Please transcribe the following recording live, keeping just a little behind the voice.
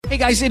Hey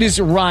guys, it is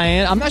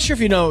Ryan. I'm not sure if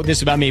you know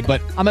this about me, but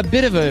I'm a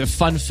bit of a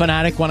fun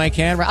fanatic when I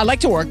can. I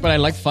like to work, but I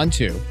like fun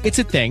too. It's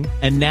a thing.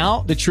 And now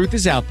the truth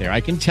is out there.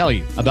 I can tell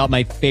you about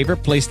my favorite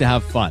place to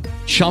have fun.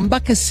 Chumba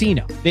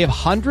Casino. They have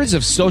hundreds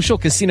of social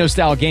casino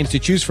style games to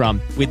choose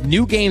from with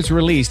new games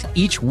released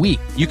each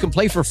week. You can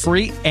play for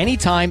free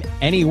anytime,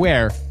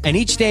 anywhere. And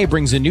each day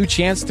brings a new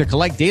chance to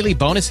collect daily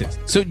bonuses.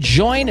 So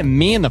join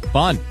me in the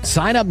fun.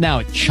 Sign up now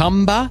at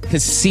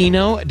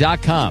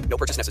ChumbaCasino.com. No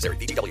purchase necessary.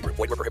 VGW Group.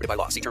 Void where prohibited by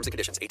law. See terms and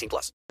conditions. 18+.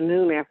 Good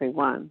afternoon,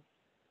 everyone.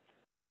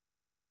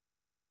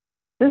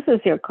 This is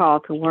your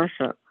call to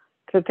worship.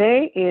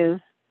 Today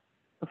is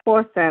the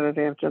fourth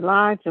Saturday of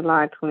July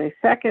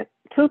 22nd,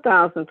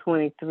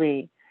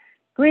 2023.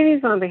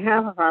 Greetings on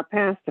behalf of our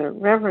pastor,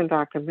 Reverend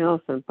Dr.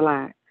 Millicent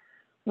Black.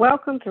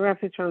 Welcome to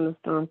Refuge from the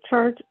Storm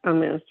Church, a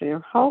ministry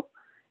of hope,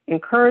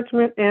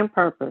 encouragement, and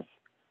purpose.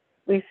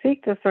 We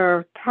seek to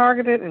serve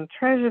targeted and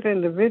treasured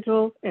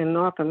individuals in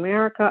North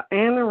America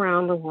and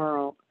around the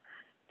world.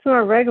 To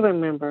our regular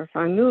members,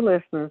 our new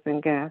listeners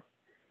and guests,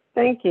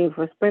 thank you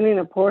for spending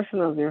a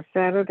portion of your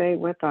Saturday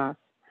with us.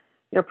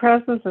 Your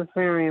presence is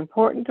very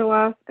important to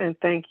us, and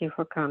thank you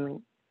for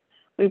coming.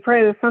 We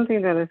pray that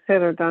something that is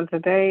said or done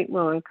today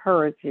will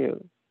encourage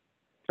you.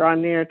 Draw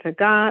near to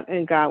God,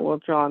 and God will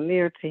draw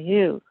near to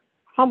you.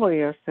 Humble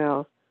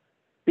yourselves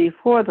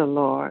before the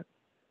Lord,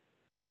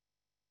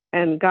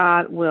 and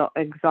God will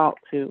exalt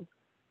you.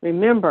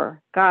 Remember,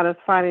 God is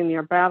fighting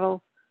your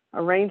battles,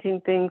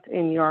 arranging things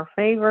in your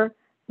favor,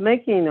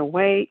 making a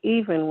way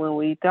even when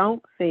we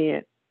don't see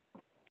it.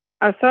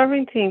 Our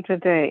serving team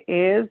today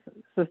is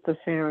Sister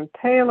Sharon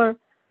Taylor,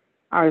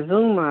 our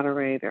Zoom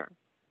moderator.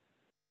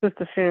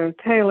 Sister Sharon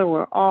Taylor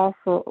will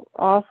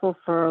also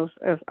serves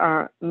as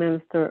our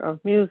minister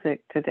of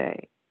music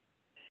today.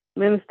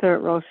 Minister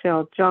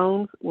Rochelle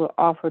Jones will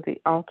offer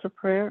the altar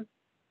prayer.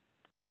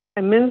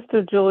 And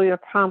Minister Julia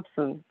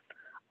Thompson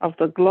of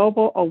the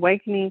Global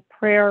Awakening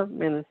Prayer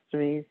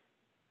Ministries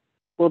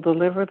will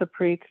deliver the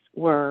preached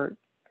word.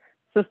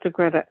 Sister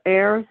Greta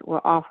Ayers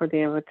will offer the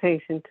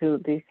invitation to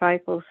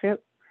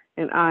discipleship,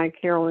 and I,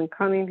 Carolyn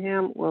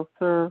Cunningham, will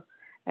serve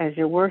as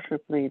your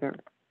worship leader.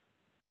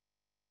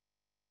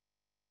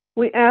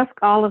 We ask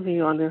all of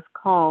you on this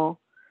call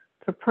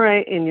to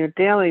pray in your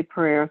daily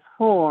prayers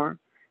for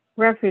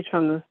Refuge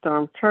from the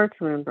Storm Church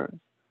members,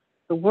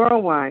 the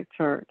Worldwide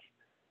Church,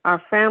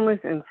 our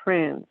families and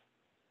friends,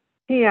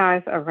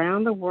 PIs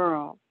around the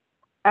world,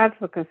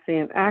 advocacy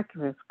and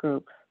activist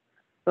groups,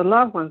 the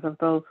loved ones of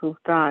those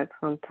who've died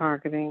from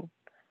targeting.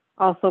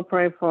 Also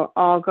pray for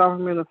all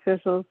government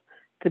officials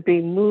to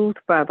be moved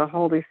by the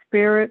Holy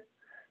Spirit,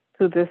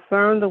 to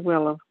discern the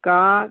will of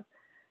God,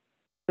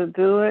 to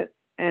do it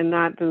and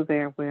not do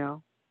their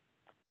will.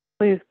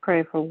 Please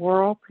pray for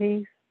world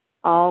peace,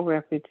 all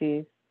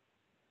refugees,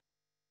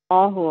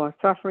 all who are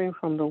suffering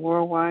from the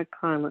worldwide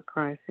climate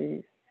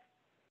crises,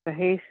 the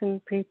Haitian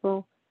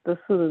people, the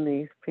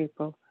Sudanese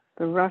people,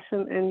 the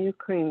Russian and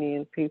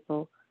Ukrainian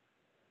people,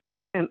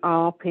 and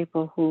all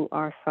people who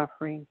are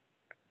suffering.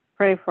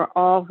 Pray for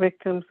all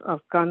victims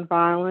of gun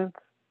violence,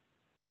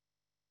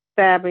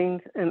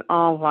 stabbings, and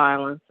all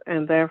violence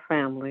and their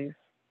families.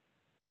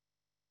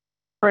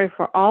 Pray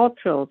for all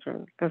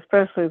children,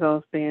 especially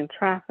those being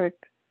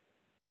trafficked,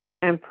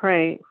 and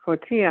pray for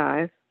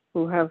TIs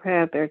who have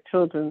had their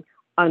children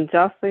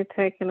unjustly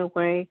taken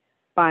away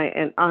by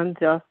an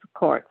unjust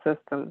court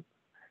system.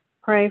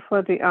 Pray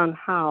for the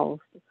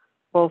unhoused,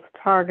 both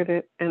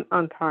targeted and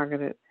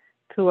untargeted,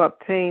 to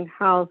obtain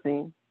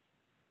housing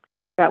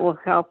that will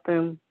help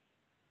them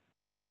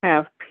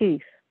have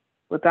peace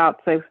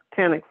without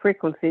satanic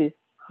frequencies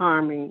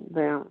harming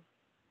them.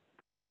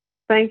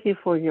 Thank you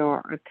for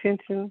your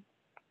attention.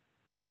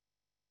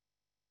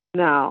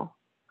 Now,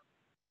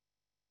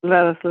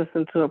 let us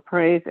listen to a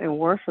praise and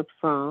worship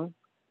song.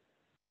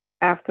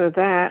 After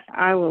that,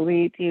 I will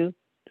lead you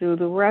through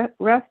the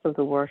rest of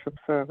the worship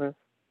service.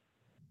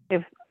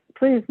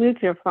 Please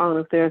mute your phone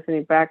if there's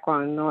any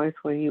background noise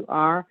where you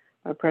are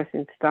by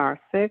pressing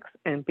 *6,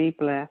 and be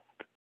blessed.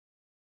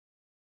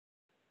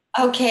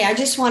 Okay, I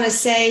just want to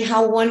say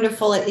how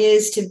wonderful it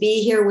is to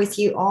be here with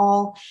you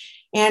all.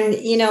 And,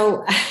 you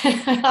know,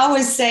 I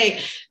always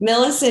say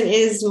Millicent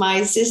is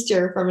my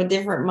sister from a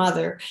different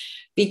mother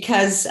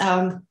because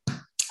I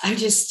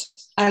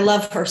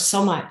love her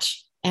so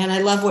much. And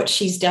I love what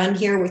she's done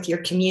here with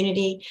your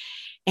community.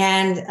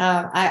 And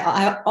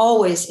I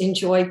always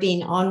enjoy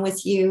being on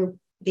with you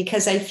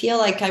because I feel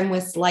like I'm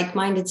with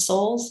like-minded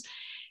souls.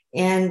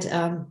 And,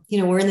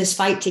 we're in this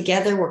fight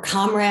together. We're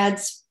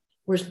comrades.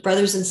 We're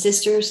brothers and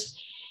sisters.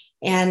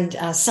 And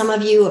some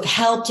of you have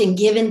helped and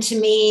given to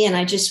me. And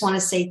I just want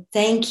to say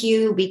thank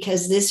you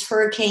because this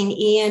Hurricane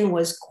Ian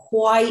was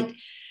quite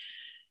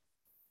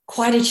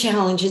a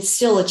challenge. It's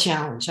still a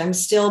challenge. I'm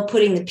still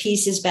putting the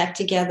pieces back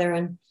together.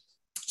 And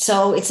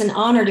so it's an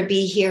honor to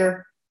be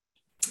here.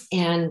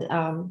 And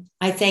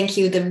I thank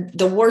you.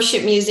 The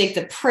worship music,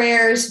 the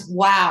prayers.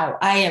 Wow.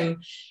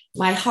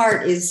 My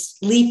heart is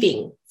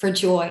leaping for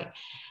joy.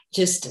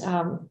 Just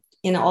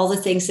in all the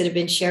things that have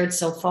been shared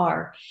so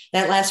far.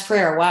 That last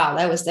prayer, wow,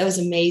 that was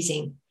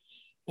amazing.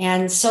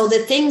 And so the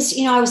things,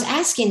 I was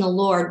asking the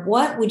Lord,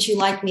 what would you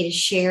like me to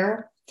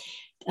share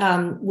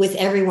with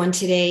everyone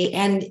today?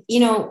 And,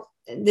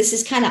 this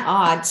is kind of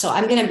odd. So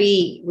I'm going to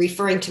be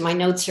referring to my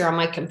notes here on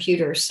my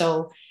computer.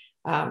 So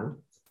I'm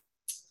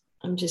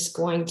just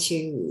going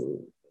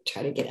to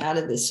try to get out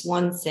of this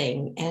one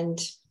thing.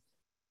 And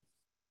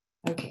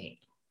okay.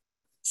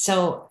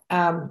 So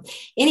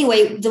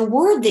anyway, the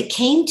word that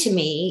came to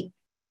me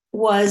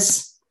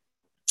was,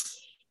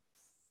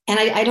 and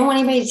I don't want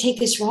anybody to take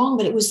this wrong,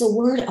 but it was the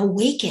word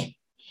awaken.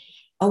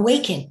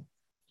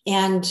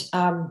 And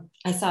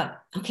I thought,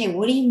 okay,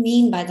 what do you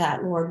mean by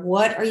that, Lord?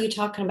 What are you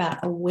talking about?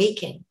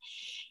 Awaken.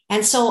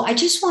 And so I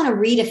just want to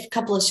read a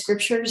couple of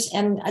scriptures,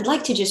 and I'd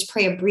like to just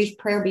pray a brief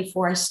prayer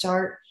before I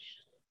start,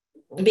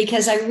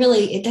 because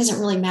it doesn't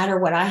really matter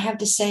what I have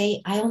to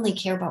say. I only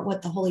care about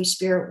what the Holy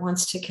Spirit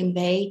wants to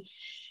convey,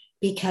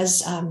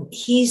 because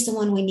he's the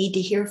one we need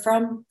to hear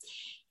from.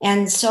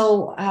 And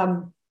so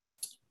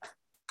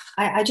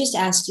I just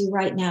asked you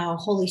right now,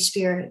 Holy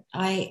Spirit,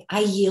 I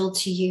yield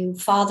to you.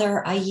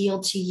 Father, I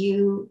yield to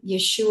you.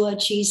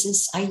 Yeshua,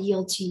 Jesus, I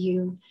yield to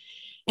you.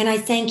 And I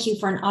thank you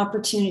for an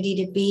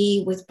opportunity to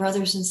be with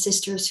brothers and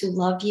sisters who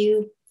love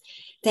you.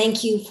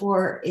 Thank you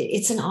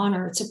it's an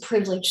honor. It's a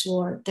privilege,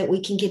 Lord, that we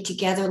can get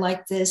together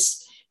like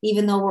this,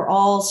 even though we're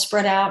all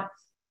spread out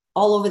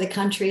all over the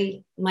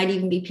country. Might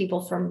even be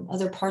people from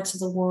other parts of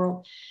the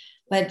world.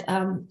 But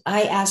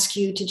I ask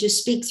you to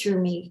just speak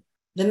through me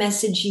the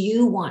message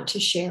you want to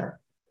share.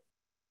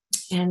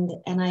 And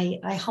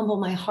I humble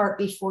my heart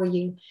before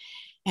you.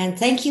 And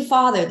thank you,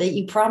 Father, that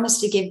you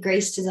promised to give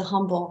grace to the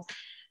humble.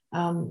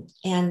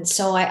 And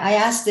so I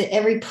ask that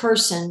every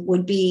person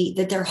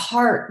that their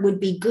heart would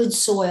be good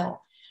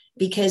soil,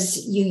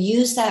 because you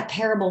use that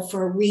parable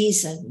for a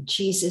reason,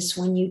 Jesus,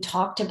 when you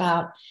talked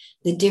about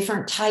the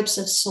different types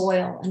of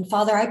soil. And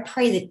Father, I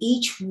pray that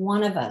each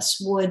one of us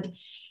would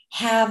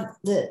have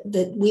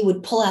we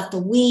would pull out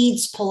the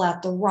weeds, pull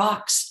out the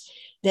rocks,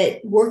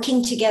 that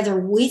working together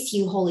with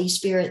you, Holy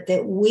Spirit,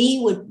 that we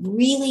would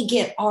really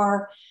get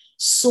our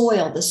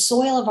soil, the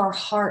soil of our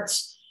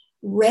hearts,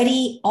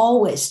 ready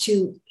always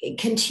to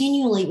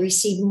continually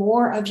receive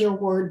more of your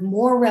word,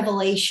 more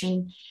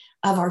revelation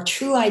of our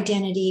true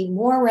identity,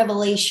 more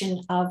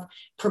revelation of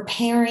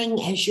preparing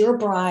as your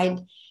bride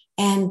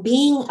and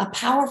being a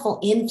powerful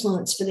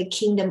influence for the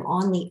kingdom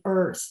on the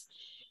earth,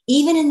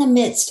 even in the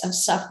midst of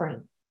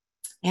suffering.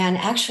 And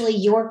actually,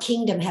 your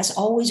kingdom has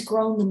always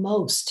grown the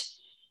most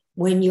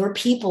when your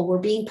people were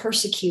being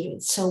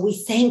persecuted. So we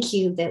thank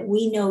you that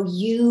we know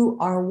you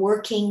are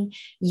working.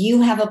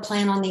 You have a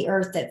plan on the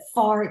earth that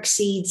far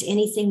exceeds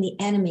anything the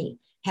enemy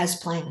has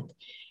planned.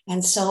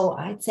 And so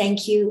I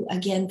thank you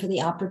again for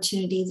the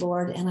opportunity,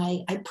 Lord. And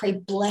I pray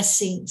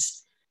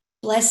blessings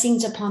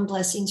upon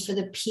blessings for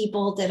the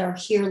people that are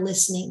here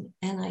listening.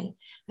 And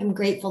I'm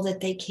grateful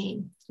that they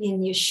came.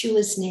 In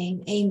Yeshua's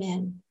name,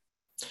 amen.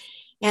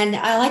 And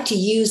I like to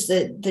use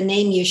the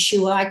name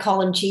Yeshua. I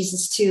call him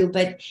Jesus too,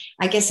 but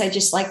I guess I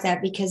just like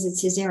that because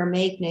it's his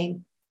Aramaic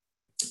name.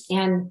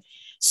 And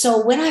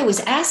so when I was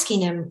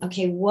asking him,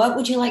 okay, what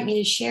would you like me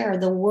to share?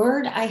 The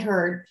word I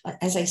heard,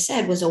 as I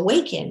said, was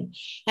awaken.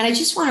 And I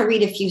just want to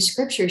read a few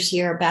scriptures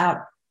here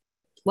about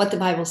what the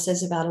Bible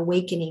says about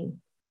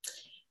awakening.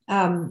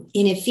 In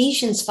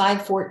Ephesians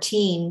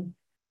 5:14,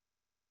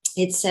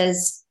 it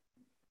says,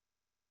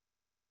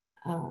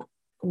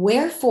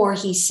 wherefore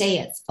he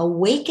saith,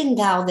 awaken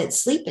thou that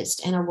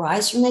sleepest, and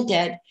arise from the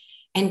dead,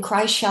 and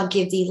Christ shall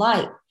give thee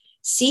light.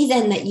 See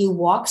then that you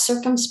walk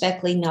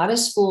circumspectly, not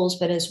as fools,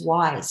 but as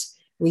wise,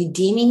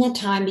 redeeming the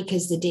time,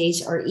 because the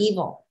days are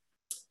evil.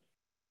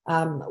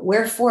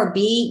 Wherefore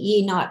be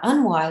ye not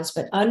unwise,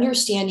 but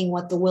understanding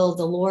what the will of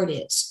the Lord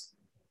is.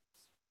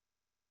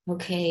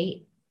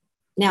 Okay,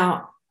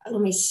 now let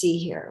me see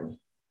here.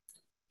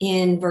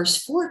 In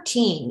verse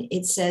 14,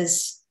 it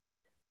says,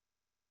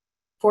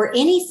 for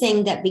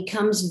anything that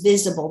becomes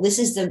visible, this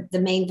is the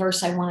main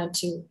verse I wanted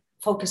to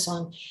focus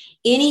on.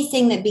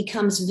 Anything that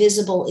becomes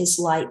visible is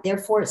light.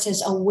 Therefore, it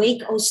says,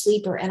 awake, O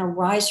sleeper, and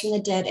arise from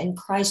the dead, and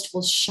Christ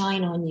will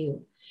shine on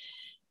you.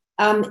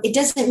 It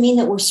doesn't mean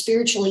that we're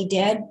spiritually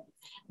dead,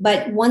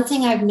 but one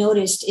thing I've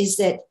noticed is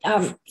that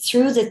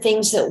through the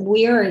things that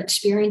we're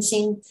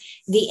experiencing,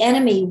 the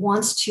enemy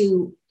wants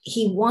to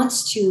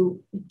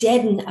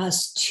deaden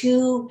us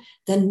to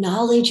the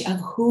knowledge of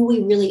who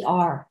we really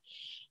are.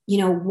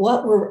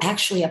 What we're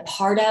actually a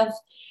part of.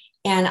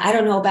 And I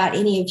don't know about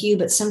any of you,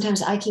 but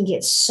sometimes I can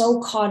get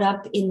so caught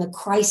up in the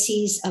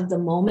crises of the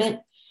moment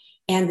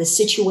and the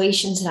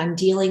situations that I'm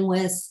dealing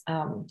with,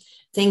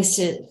 things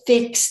to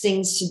fix,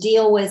 things to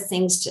deal with,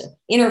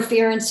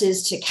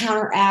 interferences to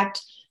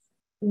counteract,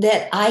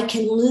 that I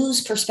can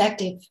lose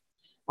perspective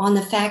on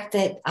the fact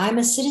that I'm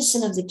a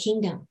citizen of the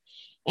kingdom.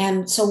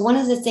 And so one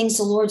of the things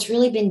the Lord's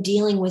really been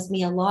dealing with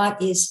me a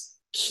lot is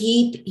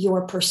keep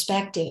your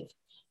perspective.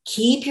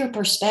 Keep your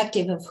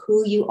perspective of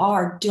who you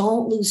are.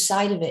 Don't lose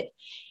sight of it.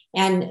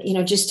 And,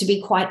 just to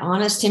be quite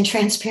honest and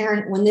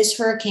transparent, when this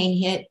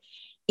hurricane hit,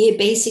 it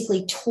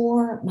basically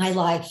tore my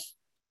life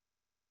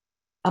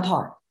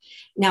apart.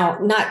 Now,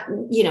 not,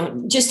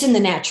 just in the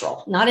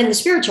natural, not in the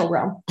spiritual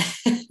realm,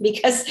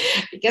 because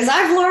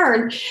I've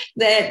learned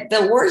that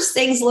the worse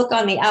things look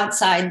on the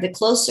outside, the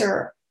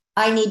closer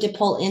I need to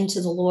pull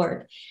into the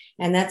Lord.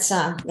 And that's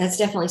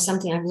definitely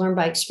something I've learned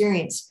by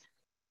experience.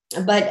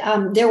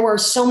 But there were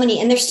so many,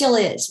 and there still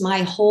is.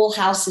 My whole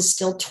house is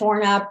still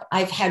torn up.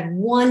 I've had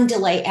one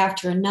delay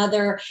after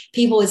another.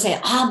 People would say,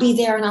 I'll be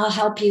there and I'll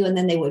help you. And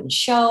then they wouldn't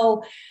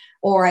show,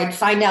 or I'd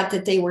find out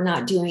that they were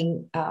not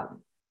doing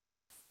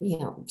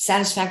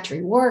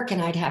satisfactory work,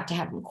 and I'd have to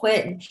have them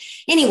quit.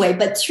 Anyway,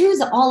 but through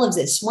all of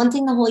this, one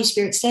thing the Holy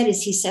Spirit said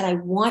is, he said, I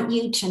want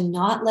you to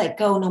not let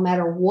go, no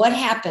matter what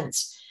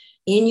happens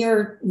in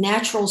your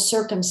natural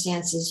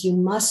circumstances. You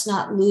must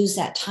not lose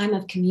that time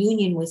of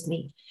communion with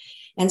me.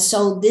 And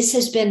so this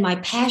has been my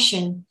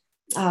passion.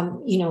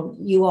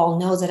 You all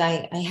know that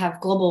I have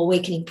Global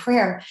Awakening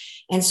Prayer.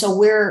 And so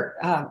we're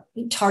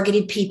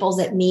targeted people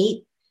that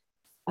meet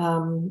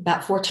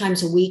about 4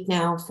 times a week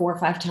now, 4 or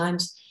 5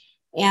 times.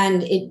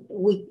 And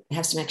we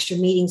have some extra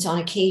meetings on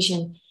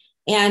occasion.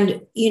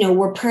 And,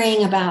 we're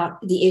praying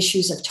about the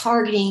issues of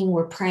targeting.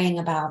 We're praying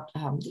about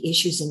the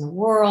issues in the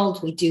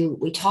world.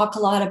 We talk a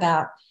lot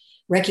about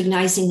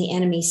recognizing the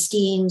enemy's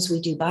schemes. We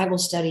do Bible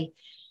study.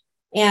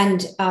 And,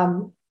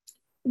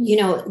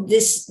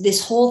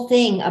 this whole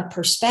thing of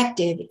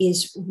perspective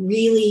is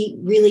really,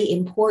 really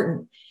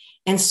important.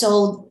 And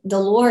so the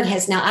Lord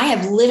I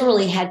have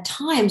literally had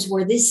times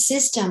where this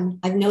system,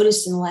 I've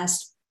noticed in the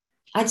last,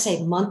 I'd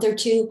say, month or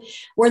 2,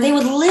 where they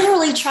would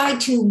literally try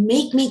to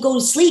make me go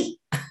to sleep.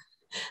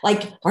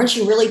 Like, aren't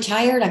you really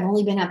tired? I've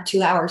only been up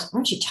 2 hours.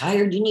 Aren't you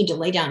tired? You need to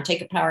lay down and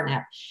take a power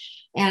nap.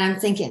 And I'm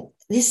thinking,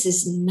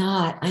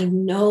 I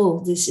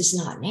know this is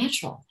not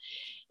natural.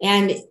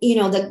 And,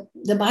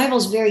 the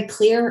Bible's very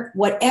clear.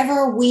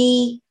 Whatever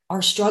we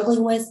are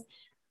struggling with,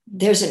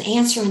 there's an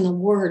answer in the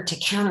Word to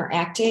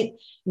counteract it.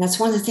 And that's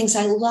one of the things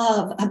I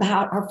love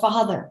about our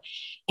Father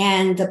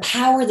and the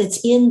power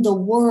that's in the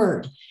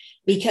Word,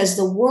 because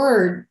the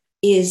Word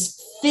is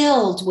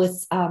filled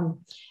with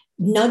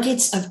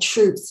nuggets of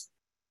truth.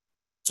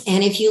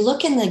 And if you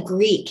look in the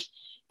Greek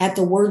at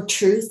the word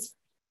truth,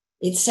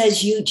 it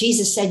says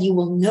Jesus said, you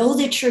will know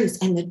the truth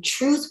and the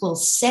truth will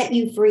set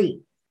you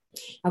free.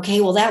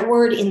 Okay, well, that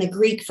word in the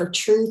Greek for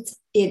truth,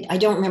 I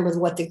don't remember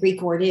what the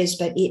Greek word is,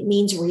 but it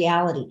means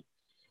reality.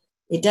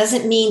 It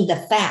doesn't mean the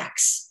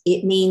facts.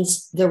 It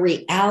means the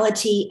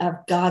reality of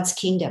God's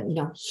kingdom,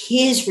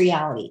 his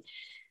reality.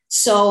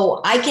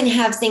 So I can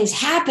have things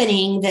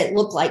happening that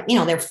look like,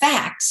 they're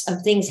facts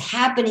of things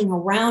happening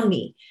around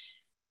me.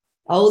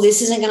 Oh,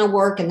 this isn't going to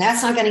work, and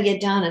that's not going to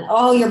get done. And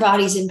oh, your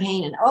body's in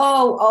pain. And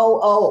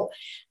oh.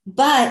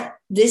 But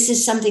this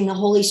is something the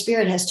Holy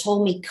Spirit has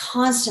told me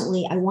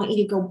constantly. I want you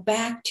to go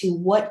back to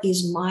what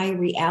is my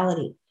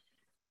reality?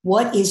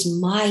 What is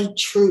my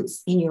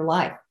truth in your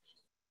life?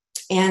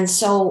 And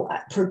so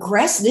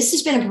this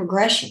has been a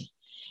progression.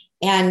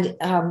 And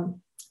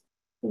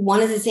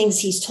one of the things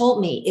he's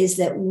told me is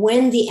that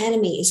when the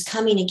enemy is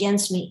coming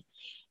against me,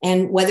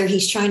 and whether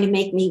he's trying to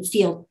make me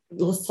feel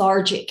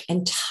lethargic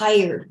and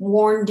tired,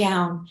 worn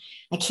down,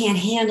 I can't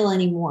handle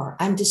anymore,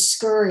 I'm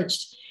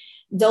discouraged,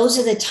 those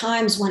are the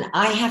times when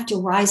I have to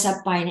rise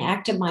up by an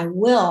act of my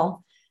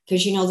will,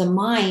 because, the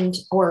mind,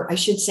 or I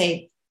should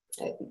say,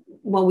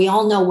 well, we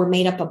all know we're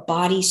made up of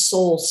body,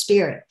 soul,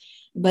 spirit.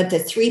 But the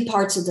 3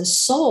 parts of the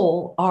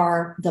soul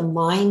are the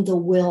mind, the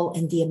will,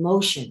 and the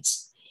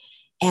emotions.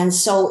 And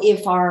so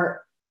if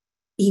our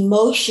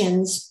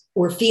emotions,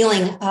 we're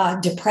feeling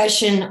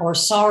depression or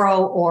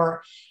sorrow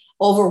or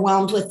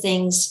overwhelmed with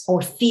things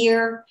or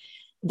fear,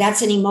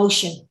 that's an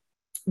emotion,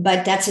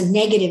 but that's a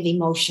negative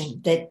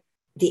emotion that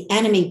the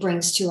enemy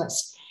brings to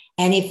us.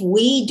 And if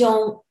we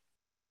don't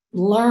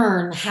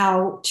learn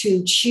how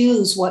to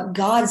choose what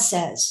God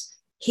says,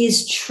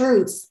 his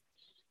truth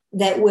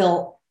that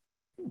will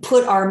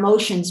put our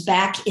emotions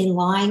back in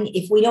line,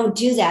 if we don't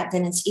do that,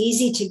 then it's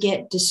easy to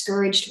get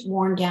discouraged,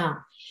 worn down.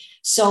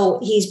 So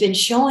he's been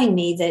showing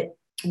me that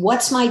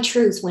what's my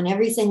truth when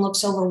everything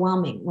looks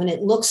overwhelming, when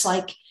it looks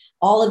like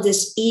all of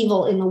this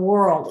evil in the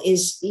world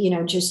is,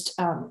 just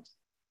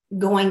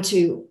going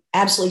to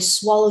absolutely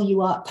swallow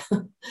you up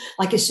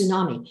like a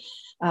tsunami,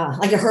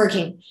 like a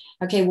hurricane.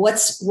 Okay,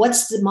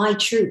 what's my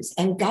truth?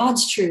 And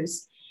God's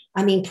truth,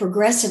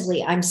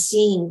 progressively, I'm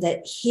seeing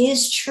that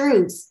his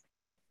truth,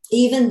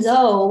 even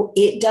though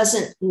it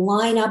doesn't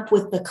line up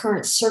with the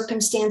current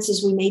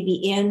circumstances we may be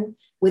in,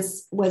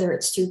 with whether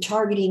it's through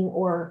targeting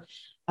or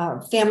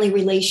family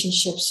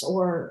relationships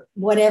or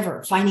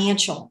whatever,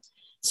 financial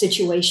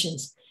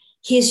situations.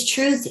 His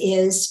truth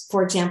is,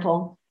 for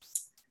example,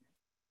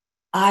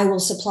 I will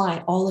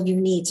supply all of your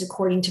needs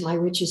according to my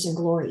riches and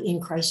glory in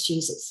Christ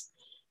Jesus.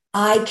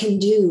 I can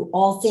do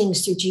all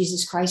things through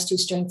Jesus Christ who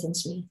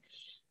strengthens me.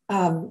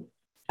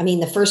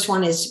 The first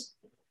one is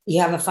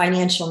you have a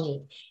financial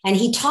need. And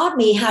he taught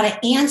me how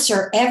to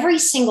answer every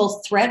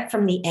single threat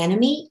from the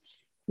enemy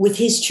with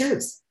his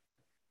truth.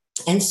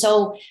 And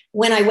so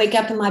when I wake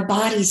up and my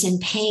body's in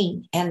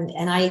pain, and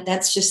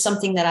that's just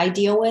something that I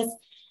deal with,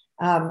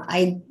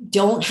 I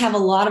don't have a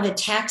lot of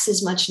attacks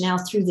as much now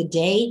through the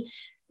day,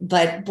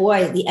 but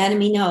boy, the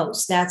enemy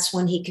knows that's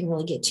when he can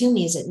really get to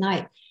me, is at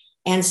night.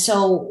 And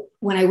so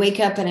when I wake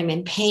up and I'm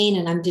in pain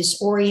and I'm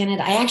disoriented,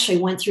 I actually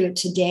went through it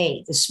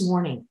today, this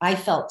morning. I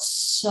felt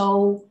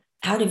so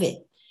out of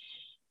it.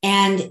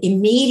 And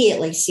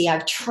immediately, see,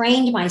 I've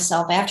trained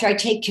myself after I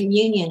take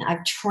communion,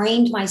 I've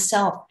trained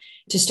myself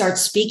to start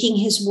speaking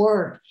his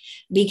word,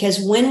 because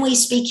when we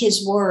speak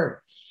his word,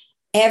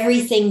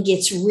 everything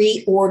gets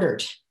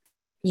reordered.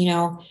 You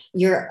know,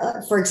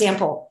 for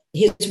example,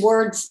 his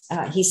words,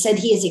 he said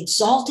he is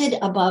exalted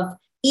above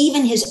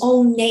even his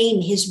own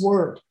name, his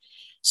word.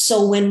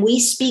 So when we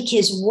speak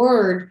his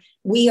word,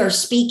 we are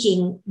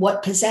speaking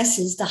what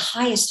possesses the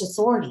highest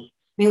authority.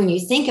 I mean, when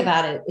you think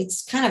about it,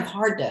 it's kind of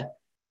hard to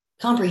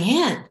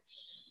comprehend.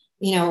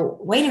 You know,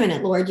 wait a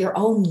minute, Lord, your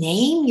own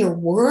name, your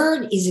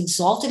word is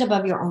exalted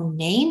above your own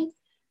name.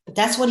 But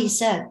that's what he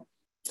said.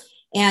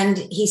 And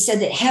he said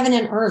that heaven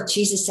and earth,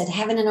 Jesus said,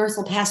 heaven and earth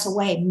will pass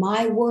away.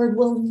 My word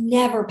will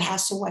never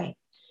pass away.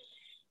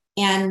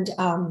 And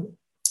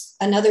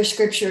another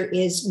scripture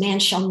is, man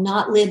shall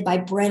not live by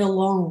bread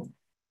alone,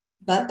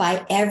 but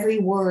by every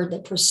word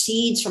that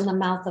proceeds from the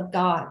mouth of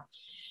God.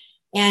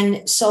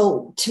 And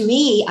so to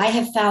me, I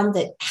have found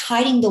that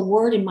hiding the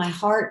word in my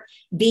heart,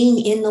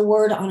 being in the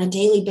word on a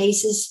daily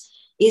basis,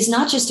 is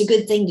not just a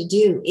good thing to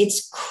do.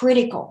 It's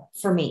critical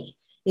for me.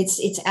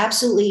 It's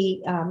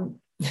absolutely,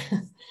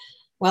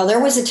 well,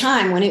 there was a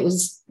time when it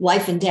was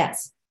life and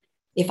death.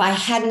 If I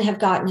hadn't have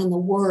gotten in the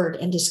word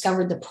and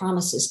discovered the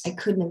promises, I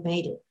couldn't have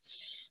made it.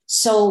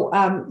 So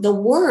the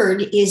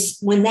word is,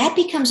 when that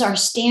becomes our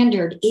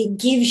standard, it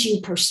gives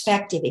you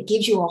perspective. It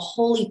gives you a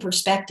holy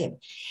perspective.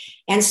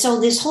 And so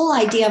this whole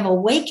idea of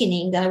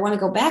awakening that I want to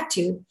go back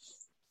to,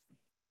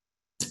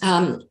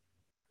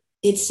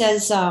 it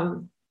says,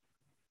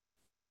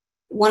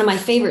 one of my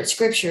favorite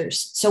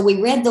scriptures. So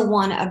we read the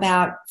one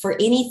about, for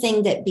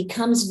anything that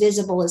becomes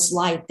visible is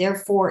light.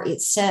 Therefore,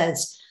 it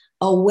says,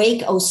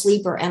 awake, O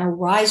sleeper, and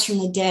arise from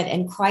the dead,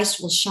 and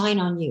Christ will shine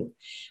on you.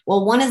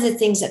 Well, one of the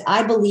things that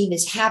I believe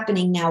is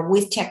happening now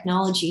with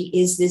technology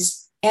is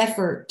this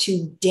effort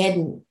to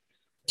deaden,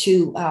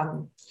 you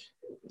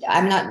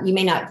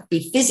may not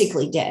be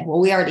physically dead. Well,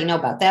 we already know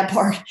about that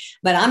part,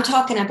 but I'm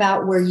talking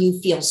about where you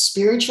feel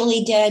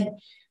spiritually dead,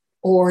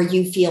 or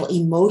you feel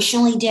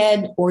emotionally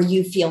dead, or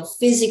you feel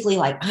physically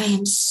like, I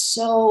am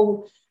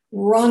so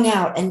wrung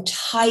out and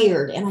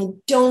tired, and I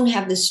don't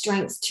have the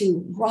strength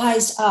to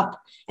rise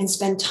up and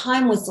spend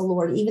time with the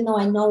Lord, even though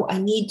I know I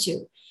need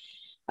to.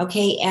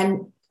 Okay.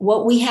 And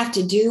what we have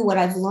to do, what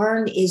I've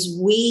learned is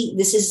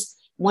this is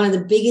one of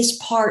the biggest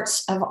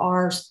parts of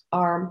our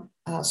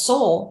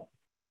soul,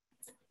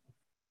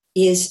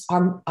 is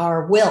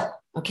our will.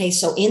 Okay.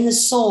 So in the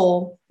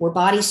soul, we're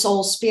body,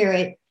 soul,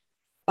 spirit,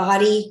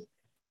 body,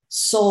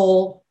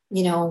 soul,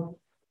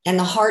 and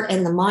the heart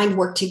and the mind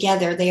work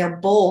together. They are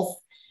both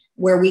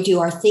where we do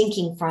our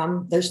thinking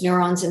from. There's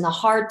neurons in the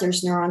heart,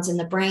 there's neurons in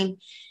the brain.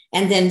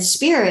 And then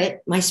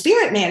spirit, my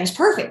spirit man is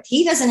perfect.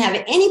 He doesn't have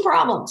any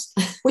problems,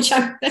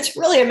 that's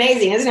really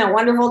amazing. Isn't it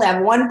wonderful to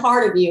have one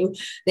part of you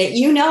that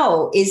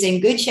is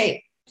in good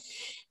shape?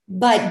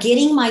 But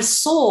getting my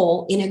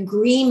soul in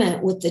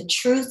agreement with the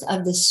truth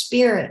of the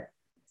spirit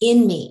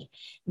in me,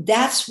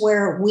 that's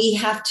where we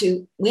have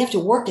to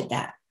work at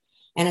that.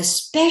 And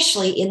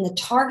especially in the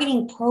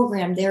targeting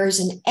program, there is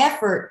an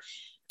effort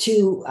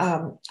to,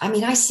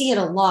 I see it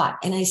a lot,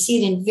 and I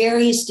see it in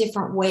various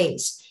different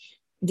ways.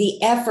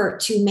 The effort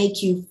to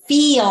make you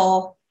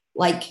feel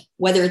like,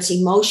 whether it's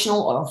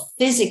emotional or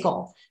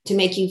physical, to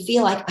make you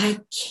feel like, I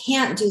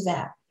can't do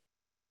that.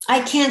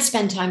 I can't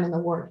spend time in the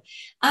word.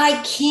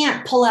 I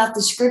can't pull out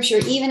the scripture,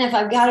 even if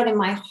I've got it in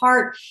my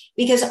heart,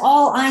 because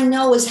all I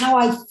know is how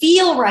I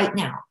feel right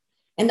now,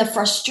 and the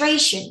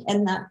frustration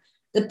and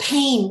the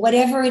pain,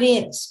 whatever it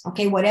is,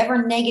 okay,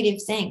 whatever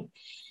negative thing.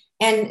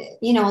 And,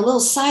 a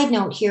little side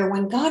note here,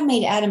 when God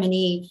made Adam and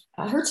Eve,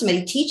 I heard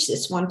somebody teach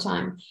this one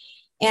time,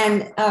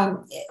 and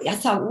I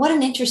thought, what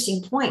an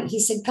interesting point. He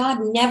said, God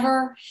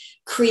never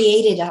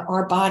created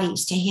our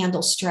bodies to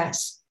handle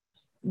stress.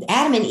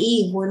 Adam and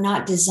Eve were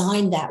not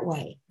designed that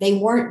way. They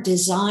weren't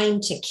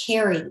designed to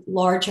carry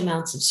large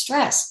amounts of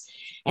stress.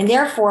 And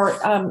therefore,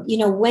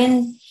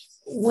 when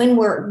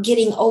we're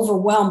getting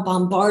overwhelmed,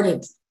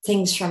 bombarded,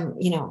 things from,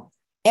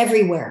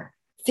 everywhere,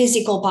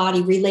 physical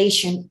body,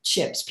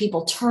 relationships,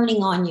 people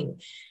turning on you,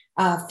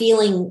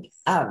 feeling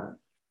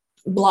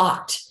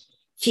blocked,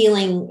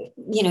 feeling,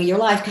 your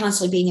life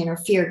constantly being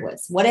interfered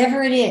with,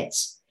 whatever it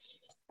is,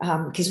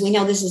 because we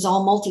know this is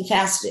all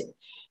multifaceted,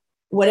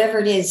 whatever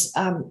it is,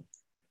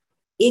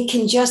 it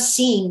can just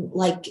seem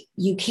like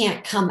you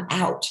can't come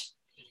out.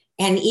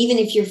 And even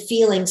if you're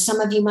feeling, some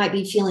of you might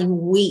be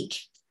feeling weak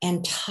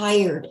and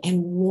tired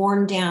and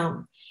worn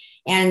down.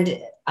 And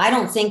I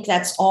don't think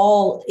that's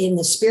all in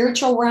the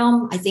spiritual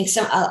realm. I think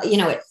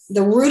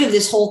the root of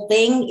this whole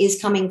thing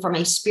is coming from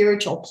a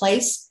spiritual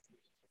place,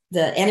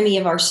 the enemy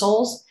of our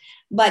souls,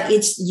 but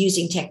it's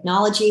using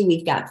technology.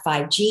 We've got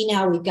 5G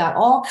now. We've got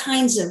all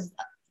kinds of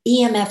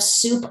EMF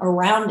soup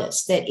around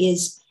us that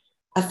is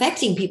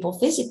affecting people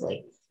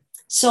physically.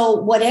 So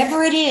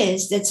whatever it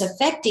is that's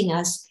affecting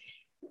us,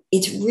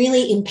 it's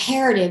really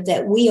imperative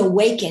that we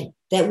awaken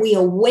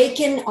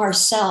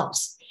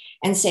ourselves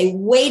and say,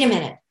 wait a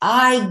minute,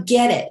 I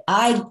get it.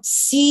 I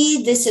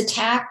see this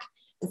attack.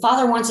 The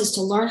Father wants us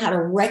to learn how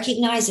to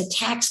recognize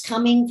attacks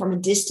coming from a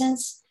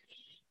distance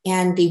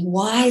and be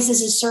wise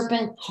as a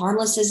serpent,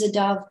 harmless as a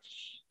dove.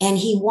 And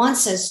he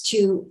wants us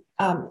to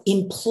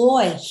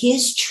employ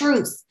his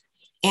truth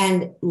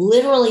and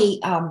literally,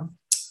 I'm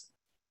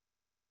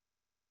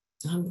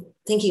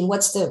thinking,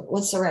 what's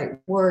the right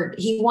word?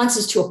 He wants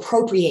us to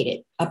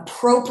appropriate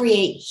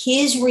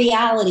his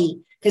reality.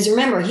 Because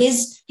remember,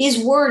 his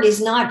word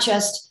is not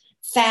just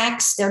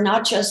facts. They're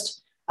not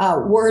just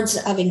words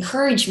of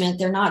encouragement.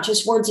 They're not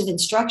just words of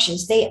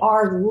instructions. They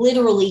are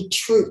literally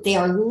truth. They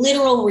are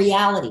literal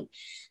reality.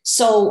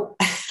 So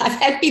I've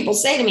had people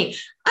say to me,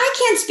 I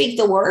can't speak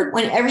the word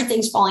when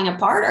everything's falling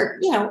apart. Or,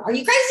 are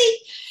you crazy?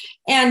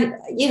 And,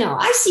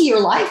 I see your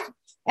life.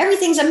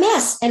 Everything's a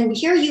mess. And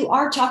here you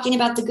are talking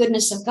about the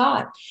goodness of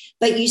God.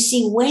 But you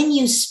see, when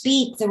you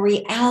speak the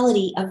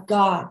reality of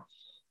God,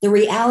 the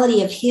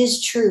reality of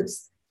his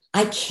truth,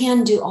 I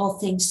can do all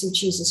things through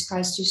Jesus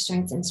Christ who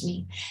strengthens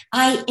me.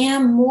 I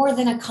am more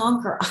than a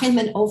conqueror. I'm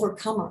an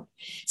overcomer.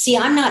 See,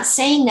 I'm not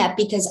saying that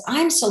because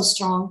I'm so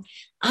strong.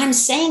 I'm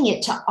saying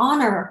it to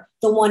honor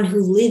the one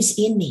who lives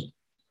in me.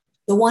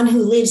 The one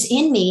who lives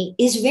in me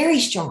is very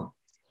strong.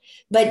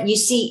 But you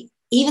see,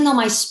 even though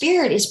my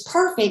spirit is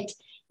perfect,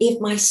 if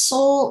my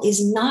soul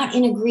is not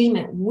in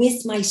agreement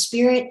with my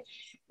spirit,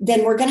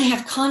 then we're going to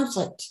have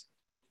conflict.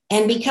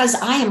 And because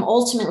I am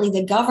ultimately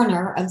the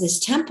governor of this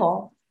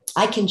temple,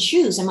 I can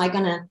choose. Am I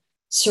going to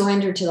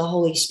surrender to the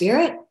Holy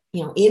Spirit?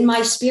 In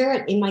my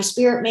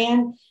spirit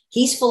man,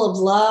 he's full of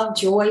love,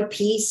 joy,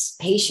 peace,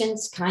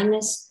 patience,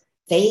 kindness,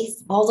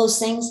 faith, all those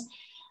things.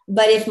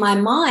 But if my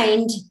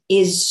mind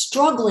is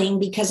struggling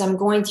because I'm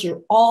going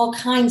through all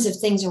kinds of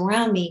things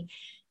around me,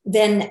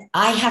 then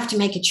I have to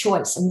make a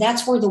choice. And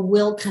that's where the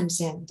will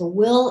comes in. The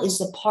will is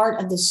the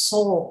part of the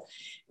soul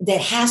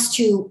that has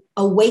to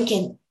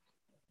awaken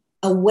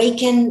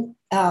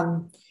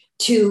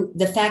to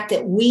the fact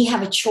that we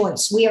have a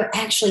choice. We are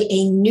actually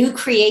a new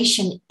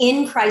creation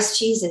in Christ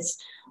Jesus.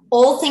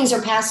 Old things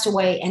are passed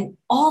away and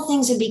all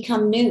things have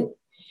become new.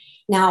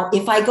 Now,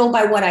 if I go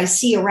by what I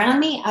see around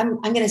me,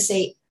 I'm going to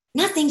say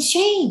nothing's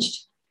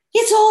changed.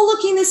 It's all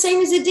looking the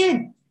same as it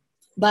did.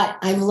 But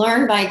I've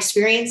learned by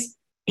experience,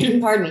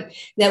 pardon me,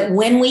 that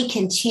when we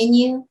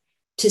continue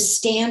to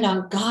stand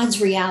on God's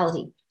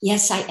reality,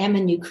 yes, I am a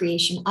new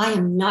creation. I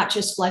am not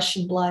just flesh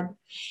and blood.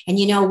 And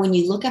when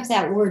you look up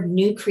that word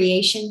new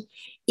creation,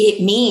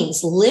 it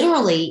means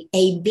literally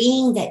a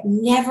being that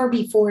never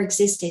before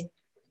existed,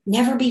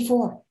 never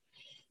before.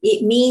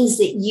 It means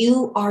that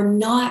you are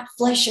not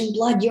flesh and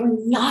blood. You're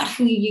not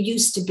who you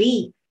used to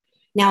be.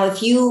 Now,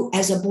 if you,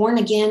 as a born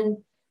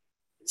again,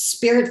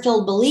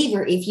 spirit-filled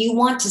believer, if you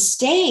want to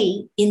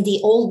stay in the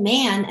old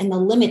man and the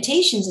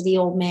limitations of the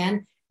old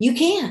man, you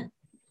can.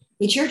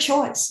 It's your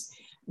choice.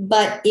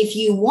 But if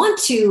you want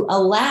to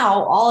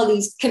allow all of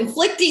these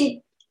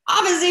conflicting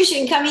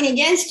opposition coming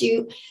against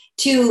you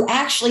to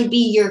actually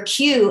be your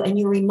cue and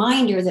your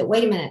reminder that,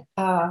 wait a minute,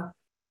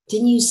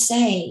 didn't you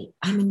say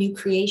I'm a new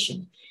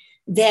creation?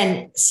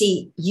 Then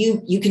see,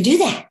 you can do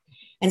that.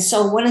 And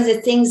so one of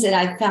the things that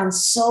I found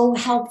so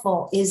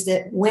helpful is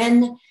that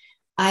when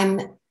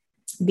I'm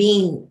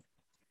being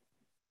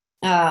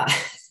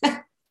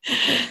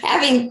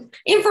having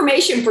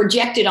information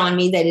projected on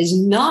me that is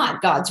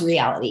not God's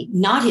reality,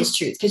 not his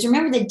truth. Because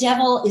remember, the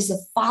devil is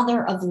the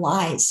father of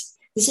lies.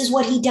 This is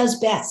what he does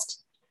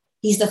best.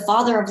 He's the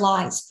father of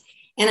lies.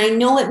 And I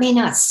know it may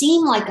not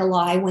seem like a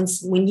lie when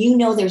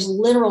there's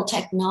literal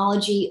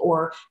technology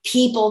or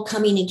people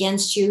coming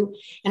against you.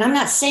 And I'm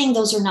not saying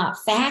those are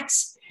not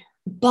facts,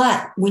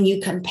 but when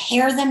you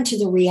compare them to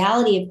the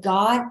reality of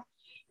God,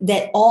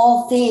 that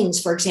all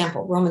things, for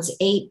example, Romans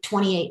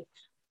 8:28,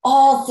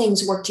 all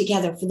things work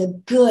together for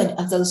the good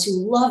of those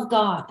who love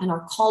God and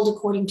are called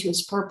according to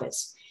his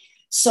purpose.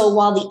 So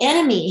while the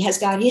enemy has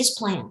got his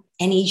plan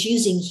and he's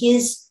using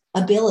his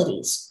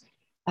abilities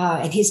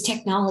and his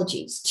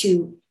technologies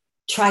to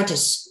try to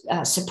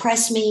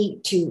suppress me,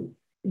 to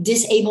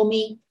disable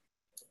me,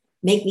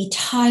 make me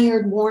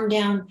tired, worn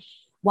down,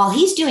 while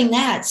he's doing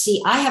that,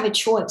 see, I have a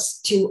choice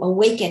to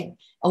awaken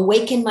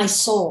my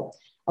soul.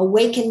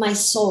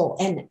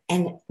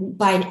 And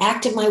by an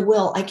act of my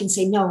will, I can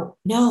say, no,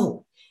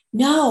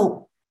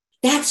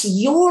 that's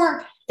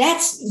your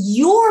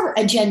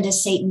agenda,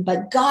 Satan.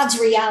 But God's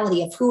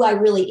reality of who I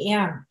really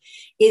am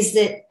is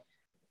that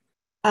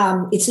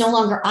it's no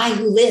longer I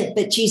who live,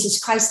 but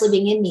Jesus Christ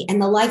living in me.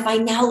 And the life I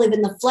now live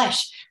in the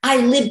flesh, I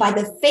live by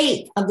the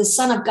faith of the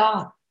Son of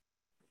God.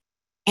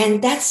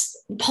 And that's,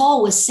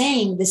 Paul was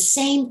saying, the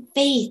same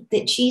faith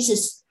that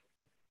Jesus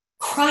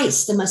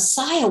Christ, the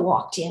Messiah,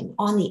 walked in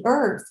on the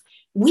earth.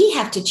 We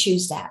have to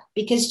choose that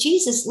because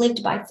Jesus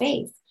lived by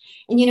faith.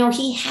 And,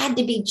 he had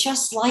to be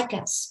just like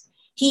us.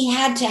 He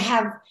had to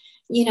have,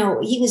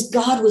 he was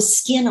God with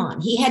skin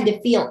on. He had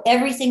to feel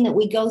everything that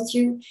we go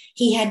through.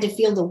 He had to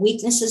feel the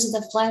weaknesses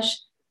of the flesh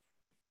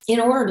in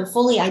order to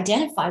fully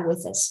identify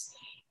with us.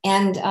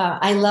 And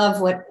I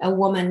love what a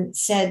woman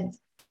said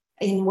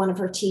in one of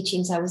her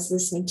teachings I was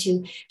listening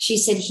to. She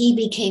said, he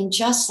became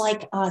just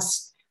like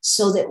us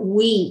so that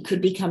we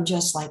could become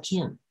just like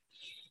him.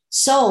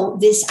 So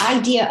this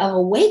idea of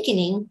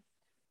awakening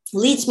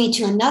leads me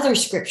to another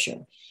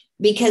scripture,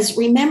 because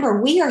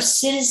remember, we are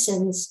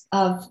citizens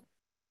of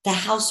the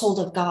household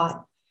of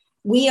God.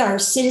 We are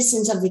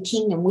citizens of the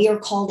kingdom. We are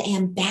called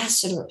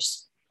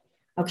ambassadors.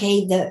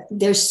 Okay,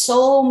 there's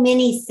so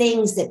many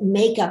things that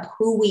make up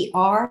who we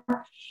are.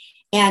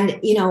 And,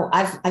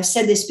 I've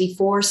said this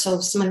before, so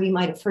some of you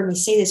might have heard me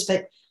say this,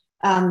 but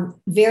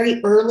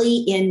very early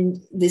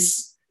in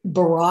this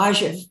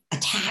barrage of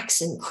attacks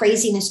and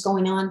craziness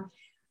going on,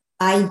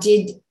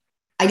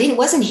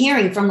 wasn't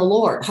hearing from the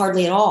Lord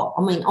hardly at all.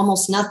 I mean,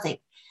 almost nothing.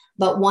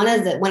 But when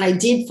I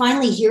did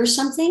finally hear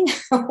something,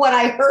 what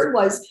I heard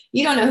was,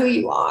 you don't know who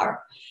you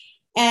are.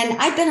 And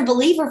I've been a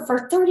believer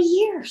for 30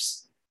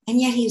 years. And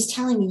yet he was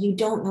telling me, you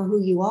don't know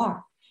who you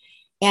are.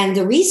 And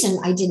the reason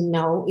I didn't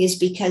know is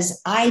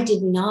because I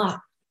did not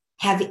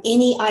have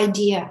any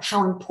idea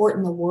how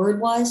important the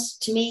word was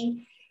to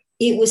me.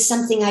 It was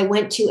something I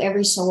went to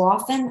every so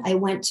often. I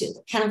went to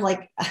kind of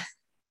like,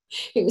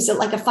 it was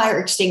like a fire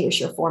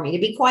extinguisher for me, to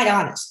be quite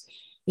honest.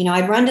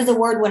 I'd run to the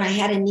word when I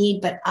had a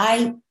need, but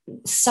I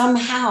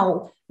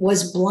somehow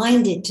was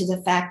blinded to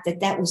the fact that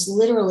that was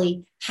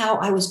literally how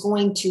I was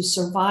going to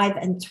survive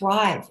and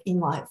thrive in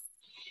life.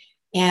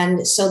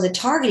 And so the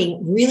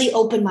targeting really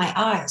opened my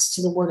eyes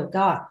to the word of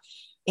God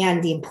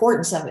and the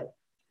importance of it.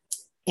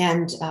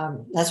 And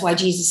that's why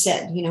Jesus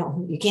said,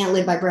 you can't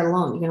live by bread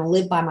alone. You're going to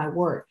live by my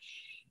word.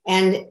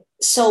 And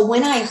so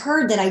when I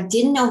heard that I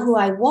didn't know who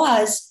I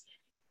was,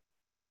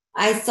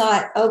 I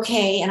thought,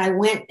 okay. And I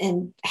went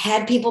and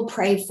had people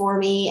pray for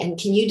me. And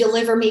can you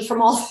deliver me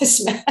from all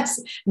this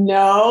mess?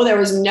 No, there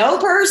was no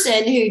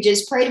person who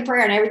just prayed a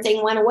prayer and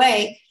everything went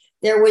away.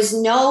 There was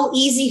no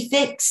easy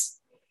fix.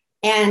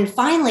 And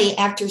finally,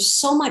 after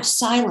so much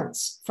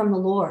silence from the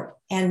Lord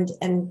and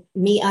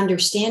me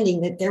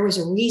understanding that there was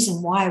a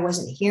reason why I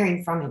wasn't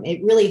hearing from him,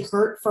 it really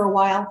hurt for a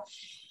while.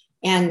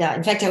 And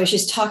in fact, I was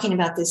just talking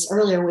about this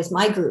earlier with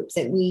my group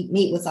that we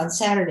meet with on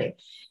Saturday.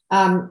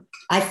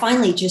 I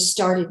finally just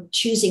started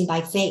choosing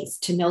by faith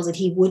to know that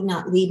he would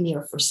not leave me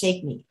or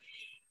forsake me.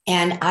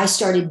 And I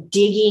started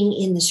digging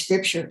in the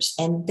scriptures.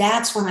 And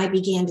that's when I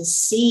began to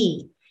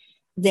see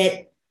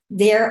that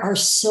there are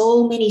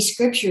so many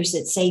scriptures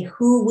that say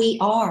who we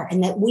are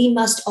and that we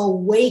must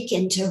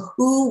awaken to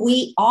who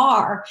we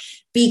are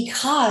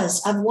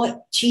because of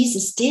what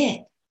Jesus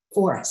did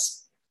for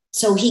us.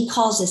 So he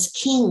calls us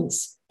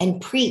kings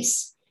and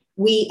priests.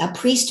 A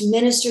priest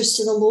ministers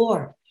to the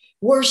Lord.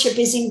 Worship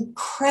is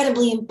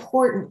incredibly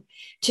important,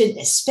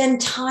 to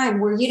spend time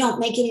where you don't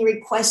make any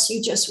requests.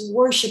 You just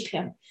worship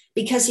him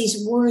because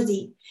he's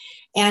worthy.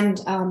 And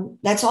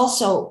that's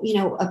also,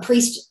 a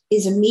priest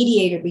is a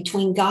mediator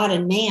between God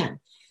and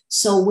man.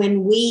 So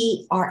when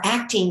we are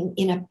acting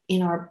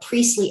in our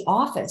priestly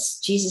office,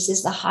 Jesus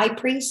is the high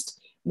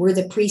priest. We're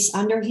the priests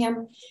under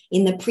him.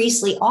 In the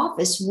priestly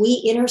office,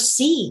 we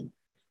intercede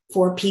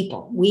for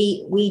people.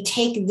 We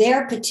take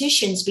their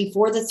petitions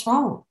before the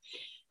throne.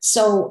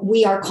 So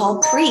we are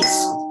called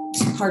priests.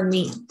 Pardon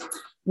me.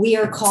 We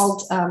are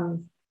called,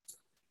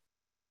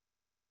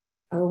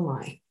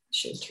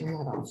 should turn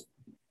that off.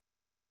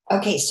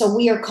 Okay, so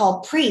we are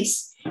called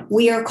priests.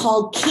 We are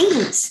called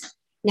kings.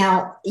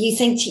 Now,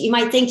 you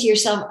might think to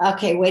yourself,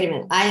 okay, wait a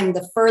minute. I am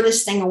the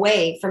furthest thing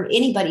away from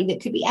anybody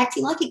that could be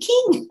acting like a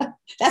king.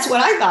 That's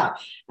what I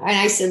thought. And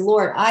I said,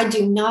 Lord, I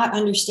do not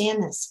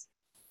understand this.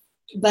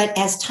 But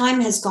as time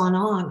has gone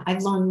on,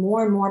 I've learned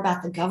more and more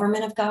about the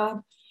government of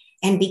God.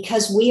 And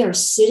because we are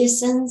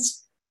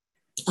citizens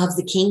of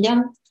the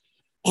kingdom,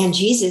 and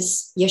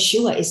Jesus,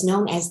 Yeshua, is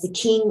known as the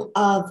King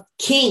of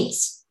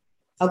Kings.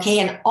 Okay.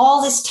 And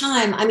all this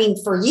time,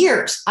 for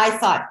years, I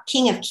thought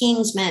King of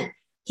Kings meant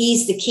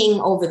he's the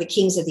king over the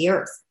kings of the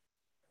earth.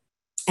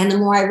 And the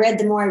more I read,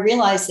 the more I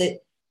realized that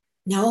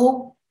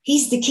no,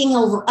 he's the king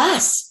over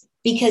us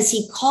because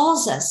he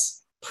calls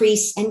us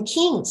priests and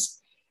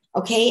kings.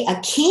 Okay. A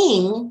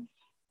king,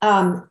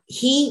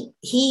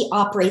 he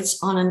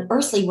operates on an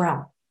earthly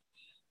realm.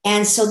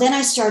 And so then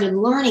I started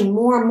learning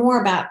more and more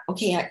about,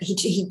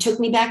 he took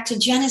me back to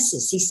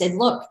Genesis. He said,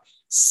 look,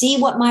 see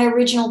what my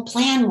original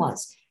plan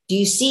was. Do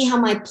you see how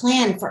my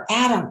plan for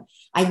Adam?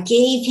 I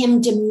gave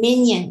him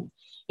dominion.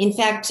 In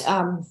fact,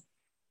 it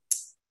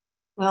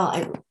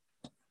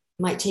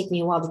might take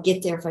me a while to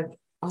get there.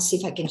 I'll see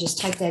if I can just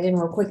type that in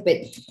real quick. But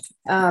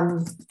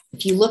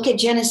if you look at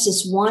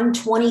Genesis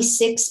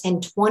 1:26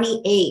 and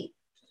 28,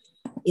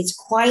 it's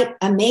quite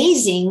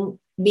amazing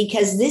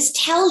because this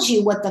tells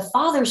you what the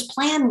Father's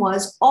plan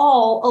was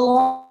all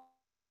along.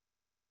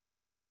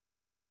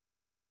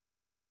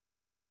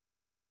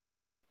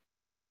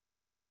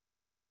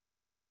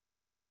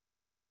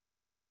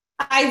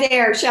 Hi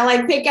there. Shall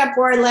I pick up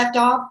where I left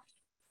off?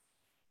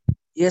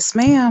 Yes,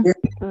 ma'am.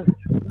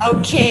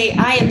 Okay,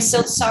 I am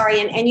so sorry.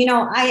 And you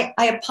know, I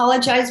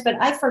apologize, but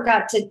I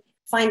forgot to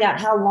find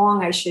out how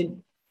long I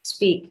should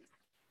speak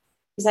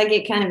because I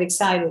get kind of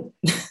excited.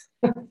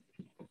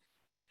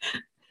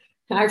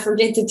 I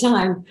forget the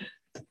time.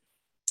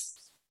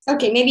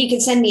 Okay, maybe you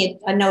can send me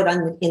a note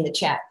in the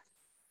chat.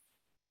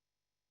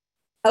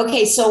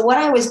 Okay, so what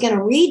I was going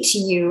to read to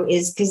you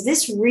is because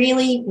this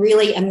really,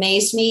 really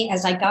amazed me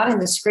as I got in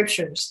the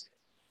scriptures.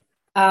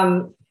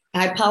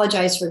 I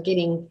apologize for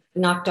getting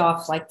knocked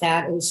off like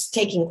that. It was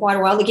taking quite a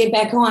while to get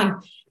back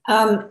on.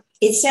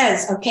 It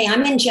says, okay,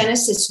 I'm in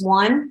Genesis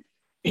 1,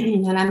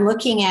 and I'm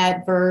looking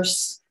at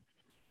verse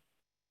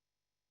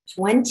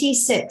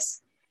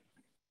 26.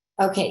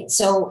 Okay,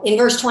 so in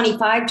verse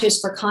 25,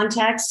 just for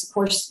context, of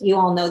course, you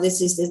all know this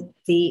is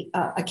the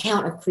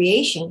account of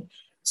creation.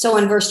 So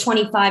in verse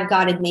 25,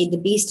 God had made the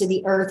beast of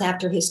the earth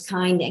after his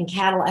kind, and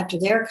cattle after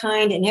their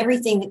kind, and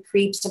everything that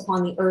creeps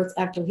upon the earth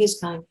after his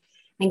kind.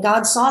 And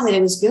God saw that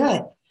it was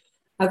good.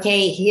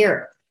 Okay,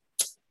 here,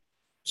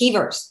 key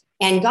verse.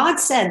 And God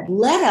said,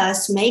 let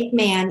us make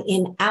man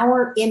in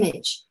our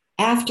image,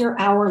 after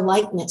our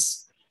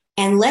likeness,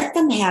 and let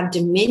them have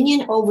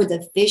dominion over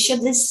the fish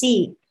of the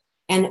sea,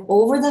 and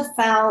over the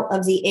fowl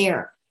of the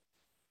air,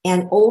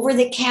 and over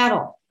the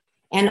cattle,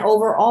 and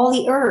over all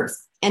the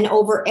earth, and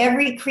over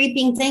every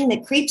creeping thing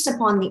that creeps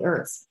upon the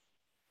earth.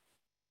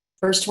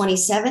 Verse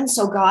 27,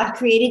 so God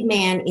created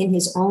man in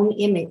his own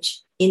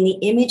image. In the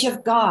image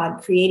of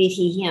God created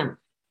he him.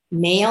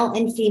 Male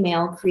and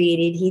female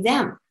created he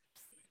them.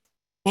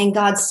 And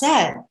God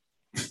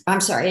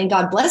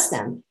blessed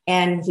them.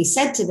 And he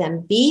said to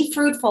them, be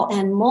fruitful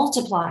and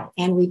multiply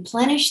and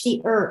replenish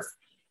the earth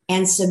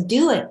and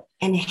subdue it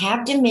and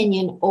have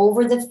dominion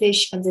over the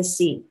fish of the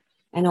sea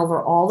and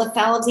over all the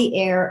fowl of the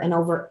air and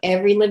over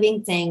every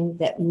living thing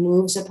that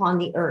moves upon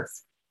the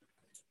earth.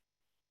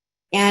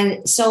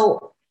 And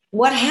so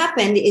what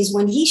happened is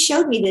when he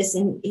showed me this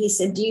and he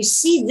said, do you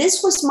see,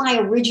 this was my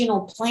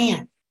original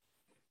plan.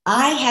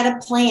 I had a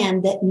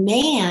plan that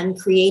man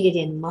created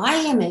in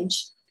my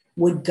image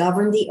would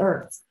govern the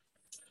earth.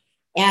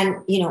 And,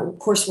 you know, of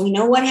course, we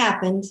know what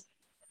happened.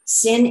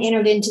 Sin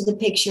entered into the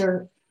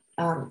picture.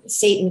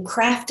 Satan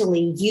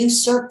craftily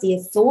usurped the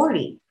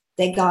authority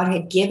that God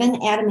had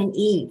given Adam and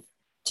Eve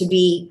to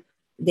be.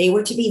 They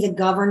were to be the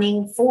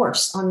governing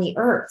force on the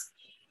earth.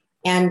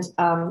 And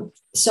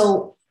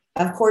so,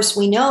 of course,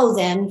 we know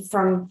then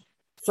from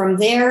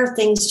there,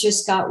 things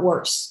just got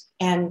worse.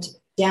 And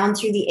down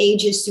through the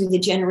ages, through the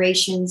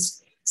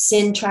generations,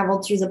 sin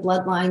traveled through the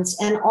bloodlines,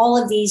 and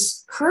all of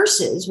these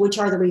curses, which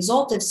are the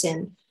result of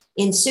sin,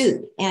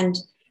 ensued. And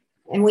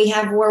we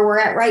have where we're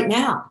at right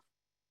now.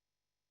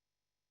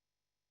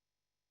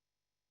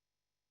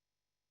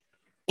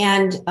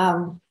 And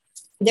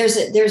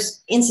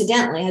there's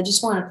incidentally, I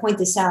just want to point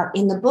this out,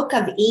 in the book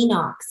of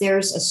Enoch,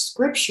 there's a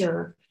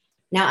scripture.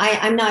 Now,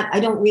 I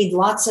don't read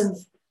lots of,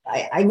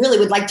 I really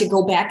would like to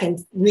go back and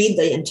read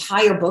the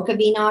entire book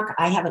of Enoch.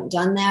 I haven't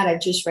done that.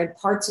 I've just read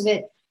parts of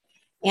it.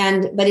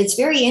 But it's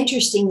very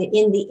interesting that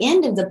in the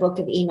end of the book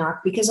of Enoch,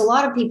 because a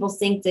lot of people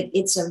think that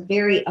it's a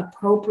very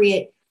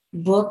appropriate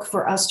book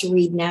for us to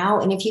read now.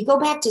 And if you go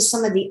back to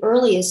some of the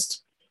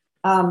earliest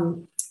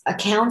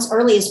accounts,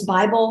 earliest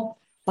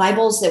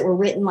Bibles that were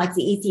written, like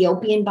the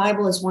Ethiopian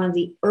Bible is one of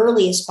the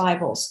earliest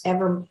Bibles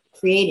ever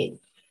created.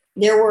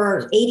 There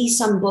were 80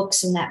 some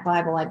books in that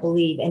Bible, I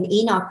believe, and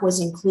Enoch was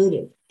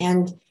included.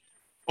 And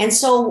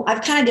so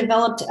I've kind of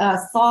developed a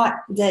thought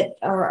that,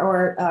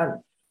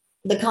 or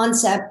the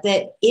concept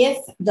that if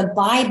the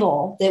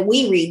Bible that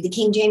we read, the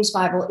King James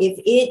Bible, if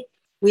it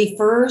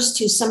refers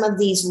to some of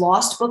these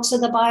lost books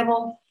of the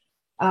Bible,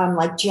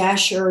 like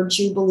Jasher,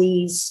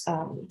 Jubilees,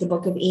 the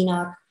book of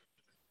Enoch,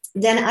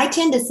 then I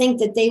tend to think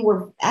that they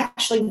were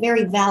actually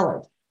very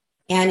valid.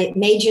 And it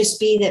may just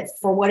be that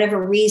for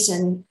whatever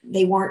reason,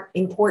 they weren't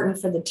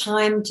important for the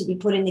time to be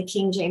put in the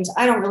King James.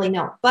 I don't really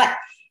know. But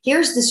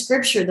here's the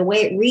scripture, the way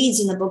it reads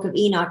in the book of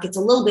Enoch. It's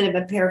a little bit of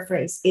a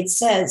paraphrase. It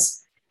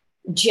says,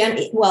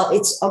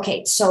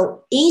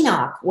 so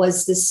Enoch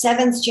was the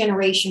seventh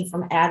generation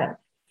from Adam.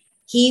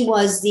 He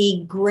was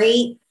the he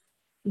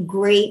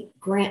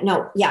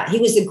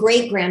was the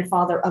great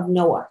grandfather of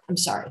Noah. I'm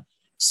sorry.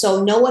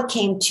 So Noah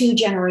came 2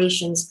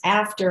 generations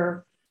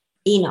after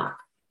Enoch.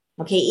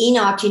 Okay,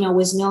 Enoch,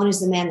 was known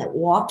as the man that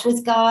walked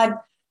with God.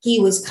 He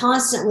was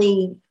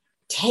constantly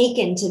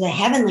taken to the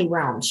heavenly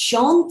realms,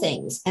 shown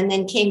things, and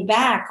then came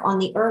back on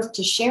the earth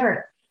to share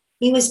it.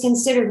 He was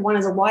considered one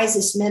of the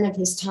wisest men of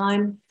his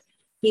time.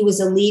 He was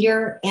a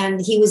leader, and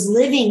he was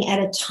living at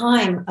a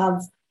time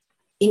of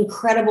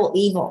incredible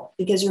evil.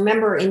 Because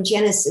remember, in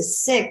Genesis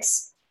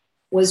 6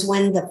 was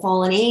when the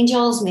fallen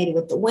angels mated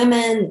with the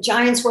women, the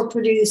giants were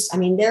produced.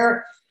 And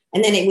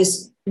then it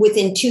was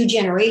within 2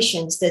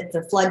 generations that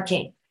the flood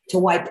came to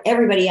wipe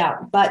everybody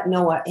out but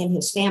Noah and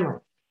his family,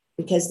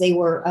 because they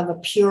were of a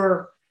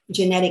pure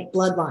genetic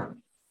bloodline.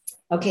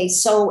 Okay,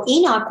 so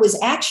Enoch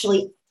was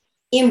actually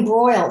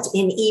embroiled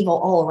in evil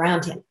all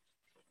around him.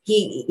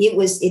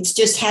 It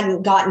just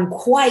hadn't gotten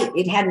quite,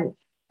 it hadn't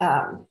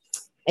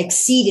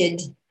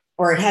exceeded,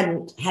 or it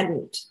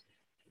hadn't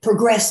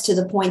progressed to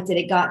the point that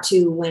it got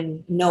to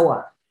when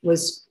Noah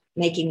was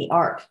making the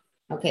ark.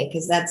 Okay,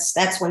 because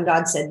that's when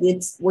God said,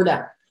 we're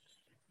done.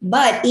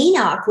 But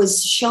Enoch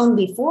was shown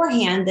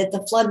beforehand that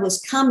the flood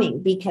was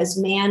coming because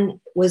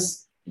man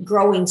was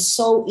growing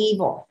so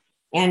evil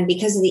and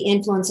because of the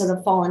influence of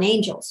the fallen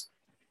angels.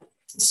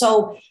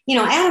 So,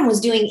 Adam was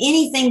doing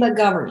anything but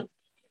governing,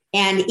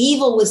 and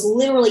evil was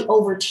literally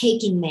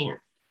overtaking man.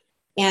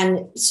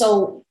 And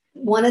so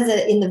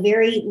in the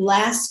very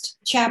last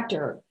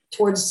chapter,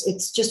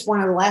 it's just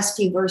one of the last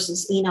few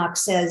verses, Enoch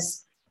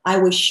says, I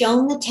was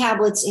shown the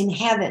tablets in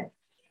heaven,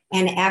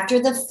 and after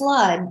the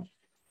flood,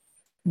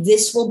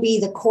 this will be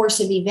the course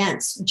of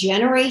events.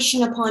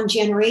 Generation upon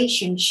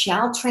generation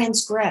shall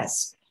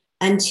transgress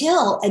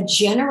until a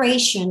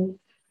generation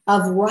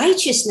of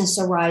righteousness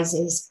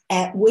arises,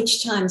 at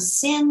which time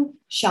sin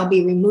shall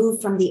be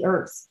removed from the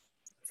earth.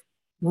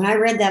 When I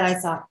read that, I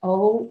thought,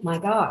 oh my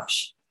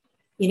gosh,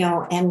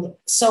 and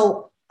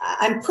so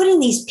I'm putting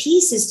these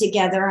pieces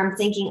together. I'm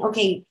thinking,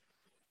 okay,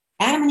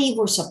 Adam and Eve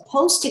were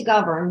supposed to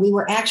govern. We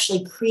were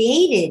actually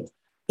created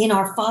in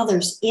our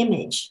Father's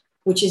image,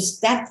 which is,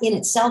 that in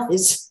itself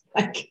is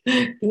like,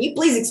 can you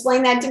please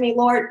explain that to me,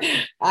 Lord?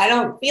 I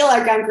don't feel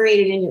like I'm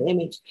created in your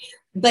image.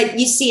 But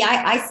you see,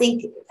 I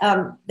think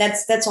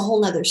that's a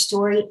whole nother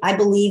story. I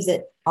believe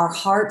that our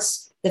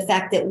hearts, the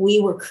fact that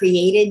we were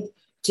created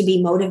to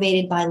be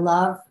motivated by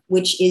love,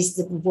 which is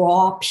the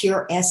raw,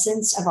 pure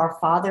essence of our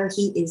Father.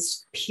 He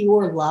is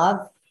pure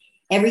love.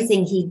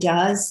 Everything he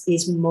does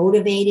is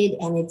motivated,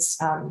 and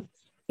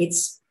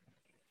it's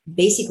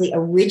basically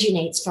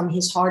originates from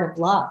his heart of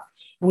love.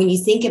 And when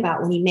you think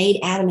about when he made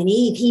Adam and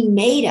Eve, he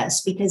made us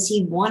because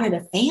he wanted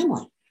a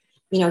family.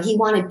 He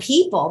wanted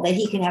people that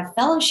he could have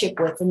fellowship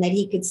with and that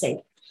he could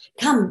say,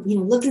 come,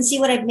 look and see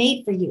what I've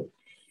made for you.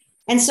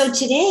 And so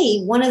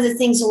today, one of the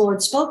things the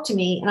Lord spoke to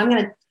me, and I'm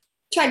going to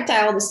try to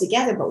tie all this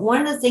together, but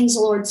one of the things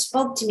the Lord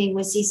spoke to me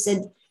was he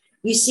said,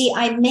 you see,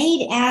 I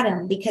made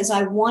Adam because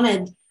I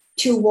wanted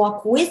to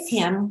walk with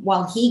him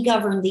while he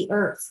governed the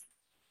earth.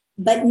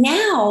 But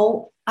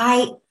now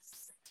I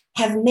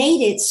have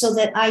made it so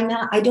that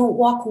I don't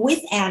walk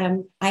with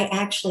Adam, I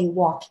actually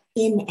walk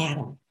in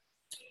Adam.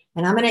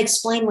 And I'm going to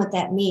explain what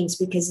that means,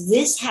 because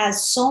this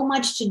has so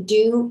much to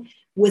do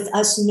with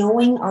us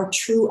knowing our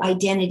true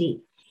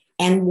identity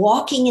and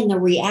walking in the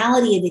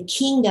reality of the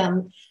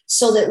kingdom,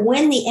 so that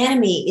when the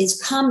enemy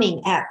is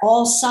coming at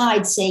all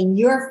sides saying,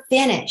 you're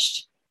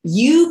finished,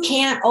 you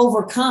can't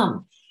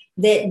overcome,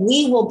 that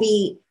we will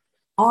be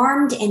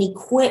armed and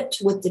equipped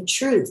with the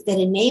truth that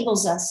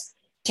enables us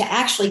to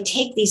actually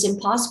take these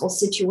impossible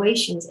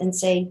situations and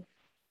say,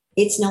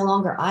 it's no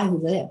longer I who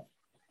live.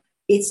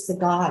 It's the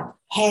God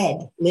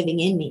head living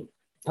in me.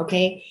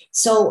 Okay.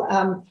 So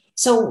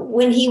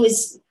when he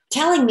was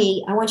telling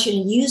me, I want you to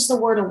use the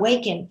word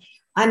awaken,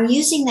 I'm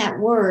using that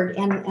word,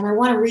 and I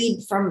want to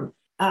read from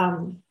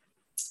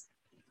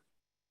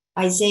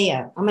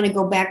Isaiah. I'm going to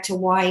go back to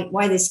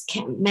why this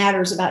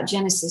matters about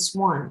Genesis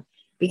 1,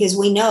 because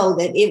we know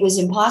that it was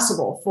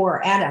impossible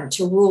for Adam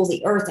to rule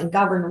the earth and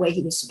govern the way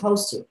he was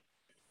supposed to.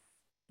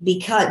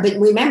 But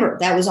remember,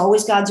 that was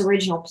always God's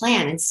original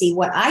plan. And see,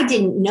 what I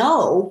didn't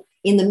know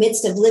in the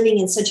midst of living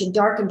in such a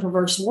dark and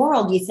perverse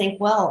world, you think,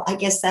 well, I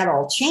guess that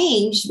all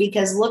changed,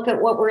 because look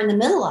at what we're in the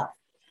middle of.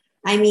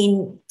 I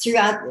mean,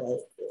 throughout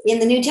in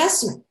the New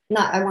Testament,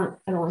 I don't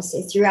want to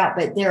say throughout,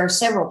 but there are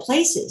several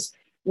places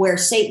where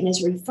Satan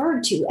is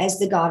referred to as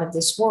the god of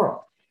this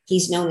world.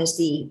 He's known as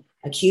the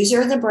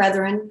accuser of the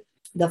brethren,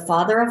 the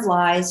father of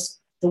lies,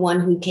 the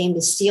one who came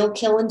to steal,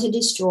 kill, and to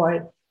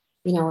destroy.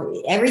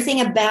 Everything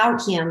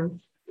about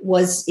him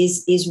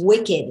is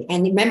wicked.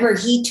 And remember,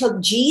 he took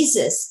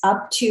Jesus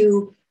up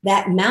to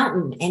that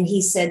mountain, and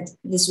he said,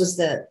 it was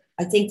the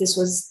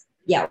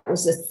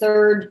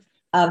third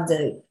of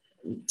the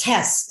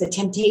tests, the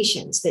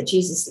temptations that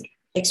Jesus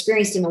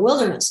experienced in the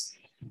wilderness.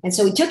 And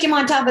so he took him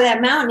on top of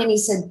that mountain, and he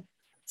said,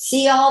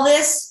 see all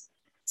this?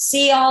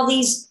 See all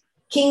these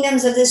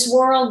kingdoms of this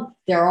world?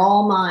 They're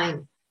all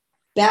mine.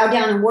 Bow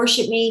down and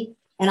worship me,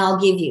 and I'll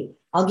give you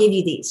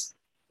these.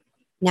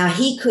 Now,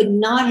 he could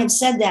not have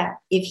said that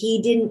if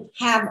he didn't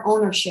have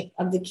ownership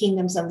of the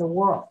kingdoms of the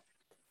world,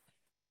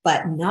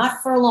 but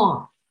not for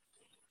long.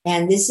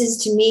 And this is,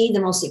 to me, the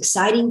most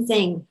exciting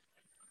thing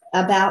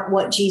about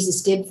what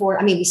Jesus did for,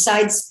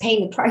 besides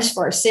paying the price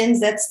for our sins,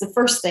 that's the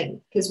first thing,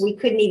 because we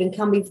couldn't even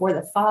come before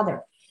the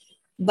Father.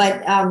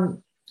 But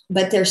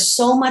there's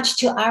so much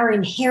to our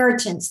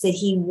inheritance that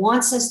he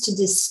wants us to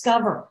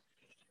discover,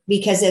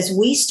 because as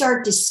we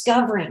start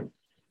discovering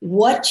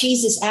what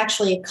Jesus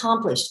actually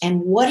accomplished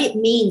and what it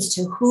means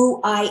to who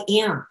I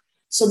am,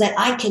 so that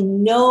I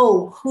can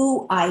know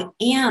who I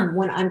am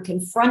when I'm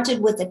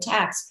confronted with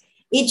attacks,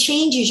 it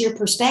changes your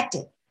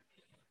perspective.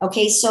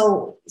 Okay,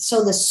 so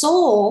the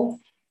soul,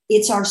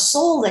 it's our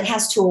soul that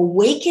has to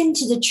awaken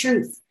to the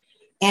truth.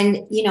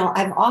 And,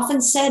 I've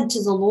often said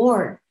to the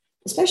Lord,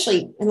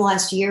 especially in the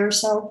last year or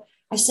so,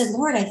 I said,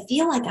 Lord, I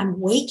feel like I'm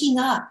waking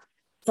up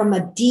from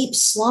a deep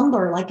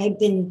slumber, like I've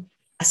been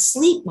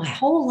asleep my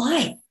whole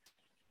life.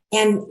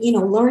 and,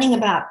 learning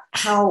about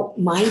how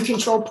mind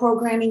control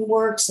programming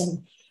works.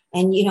 And,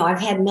 I've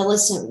had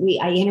Millicent,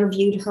 I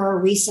interviewed her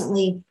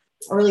recently,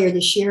 earlier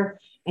this year,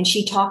 and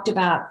she talked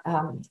about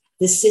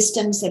the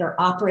systems that are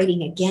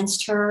operating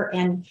against her.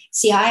 And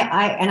see,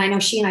 I know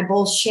she and I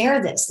both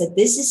share this, that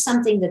this is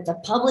something that the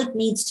public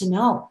needs to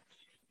know,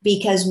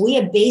 because we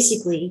have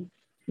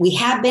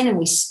been, and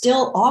we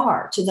still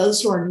are, to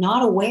those who are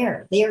not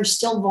aware, they are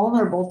still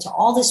vulnerable to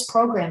all this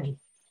programming.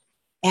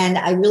 And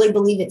I really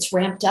believe it's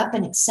ramped up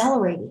and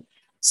accelerated.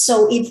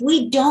 So if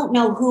we don't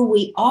know who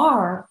we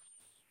are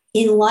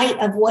in light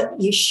of what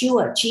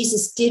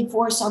Jesus did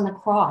for us on the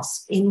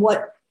cross, in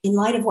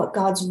light of what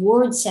God's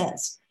word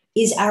says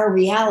is our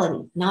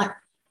reality, not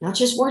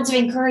just words of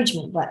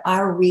encouragement, but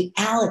our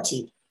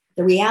reality,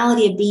 the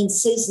reality of being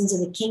citizens of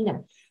the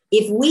kingdom.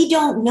 If we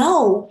don't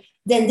know,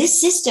 then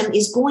this system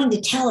is going to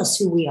tell us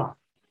who we are.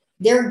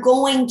 They're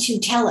going to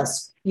tell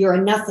us you're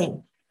a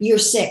nothing, you're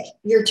sick,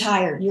 you're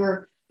tired,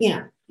 you're,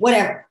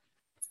 whatever.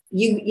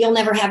 You'll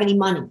never have any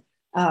money.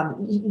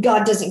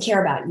 God doesn't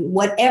care about you.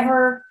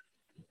 Whatever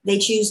they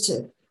choose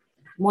to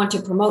want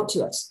to promote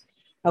to us.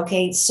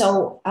 Okay,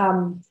 so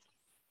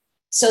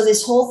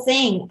this whole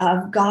thing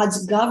of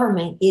God's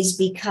government is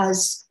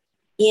because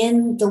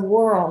in the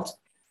world,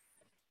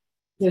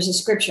 there's a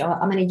scripture.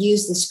 I'm going to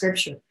use the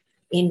scripture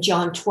in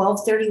John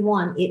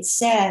 12:31. It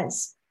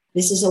says,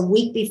 this is a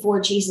week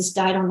before Jesus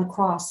died on the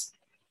cross.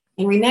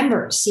 And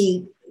remember,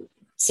 see,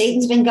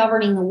 Satan's been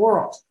governing the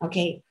world,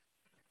 okay?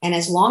 And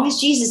as long as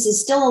Jesus is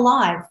still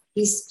alive,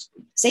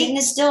 Satan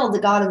is still the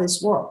God of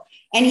this world.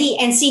 And he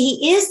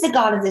is the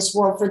God of this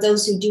world for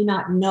those who do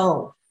not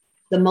know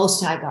the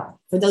Most High God,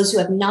 for those who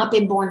have not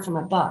been born from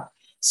above.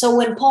 So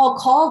when Paul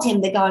called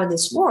him the God of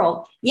this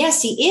world,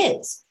 yes, he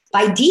is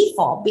by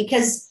default,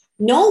 because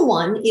no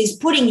one is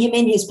putting him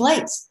in his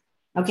place.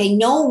 Okay,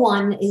 no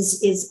one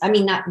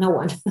not no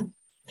one,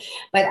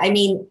 but I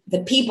mean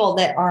the people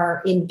that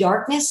are in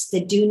darkness,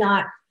 that do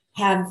not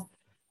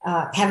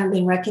haven't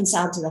been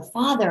reconciled to the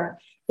Father,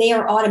 they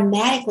are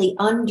automatically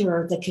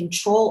under the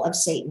control of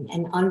Satan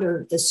and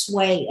under the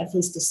sway of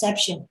his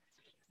deception,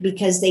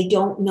 because they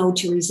don't know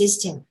to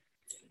resist him.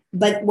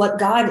 But what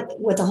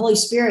the Holy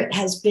Spirit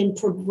has been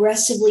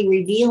progressively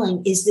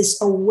revealing is this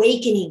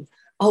awakening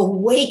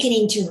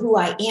to who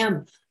I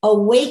am,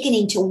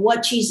 awakening to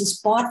what Jesus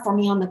bought for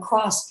me on the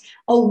cross,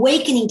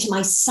 awakening to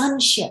my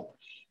sonship,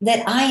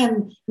 that I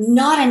am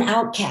not an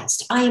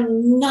outcast. I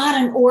am not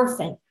an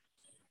orphan.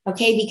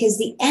 Okay, because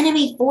the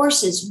enemy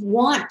forces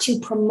want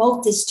to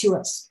promote this to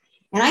us.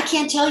 And I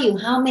can't tell you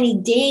how many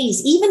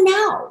days, even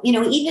now,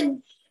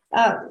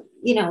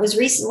 as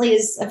recently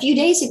as a few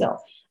days ago,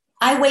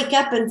 I wake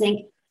up and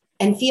think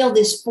and feel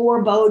this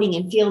foreboding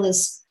and feel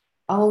this,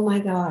 oh my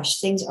gosh,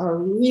 things are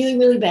really,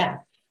 really bad.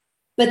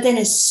 But then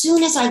as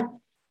soon as I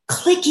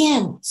click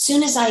in,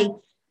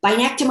 by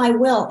an act of my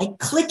will, I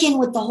click in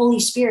with the Holy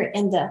Spirit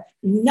and the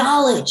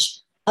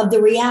knowledge of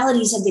the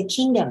realities of the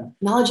kingdom,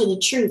 knowledge of the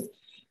truth,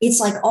 it's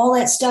like all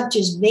that stuff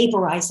just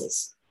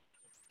vaporizes.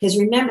 Because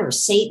remember,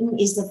 Satan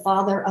is the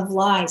father of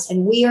lies,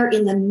 and we are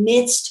in the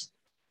midst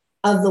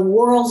of the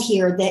world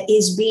here that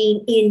is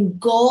being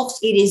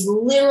engulfed. It is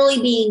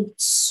literally being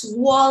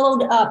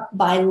swallowed up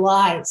by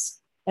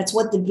lies. That's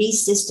what the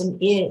beast system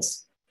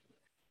is.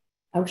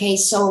 Okay,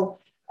 so,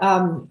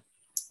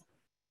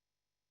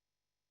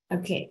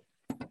 okay.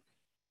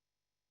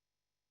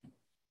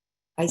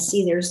 I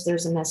see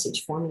there's a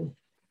message for me.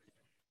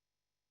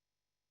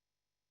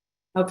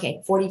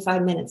 Okay,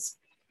 45 minutes.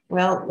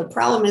 Well, the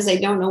problem is I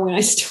don't know when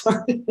I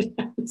started.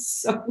 I'm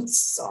so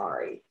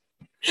sorry.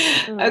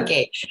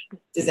 Okay,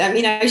 does that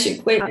mean I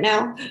should quit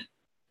now?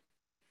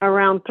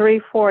 Around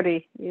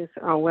 3:40 is,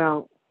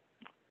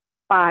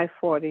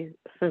 5:40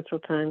 Central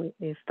Time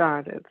you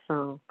started.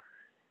 So.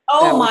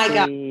 Oh my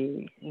God.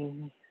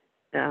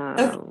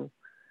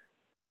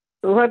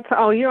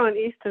 You're on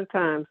Eastern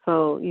Time,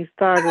 so you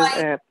started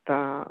at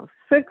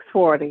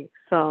 6:40.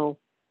 So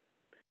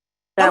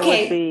that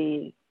would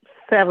be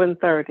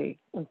 7:30.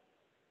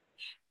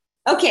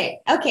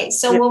 Okay.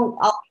 So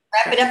I'll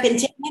wrap it up in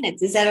 10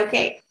 minutes. Is that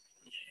okay?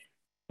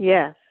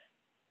 Yes.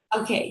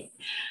 Okay.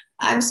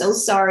 I'm so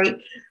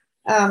sorry.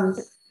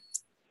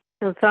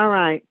 It's all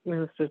right,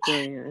 Minister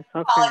Junior. It's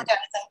okay.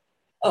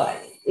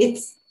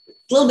 It's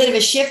a little bit of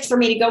a shift for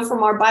me to go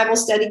from our Bible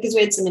study because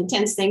we had some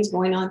intense things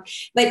going on.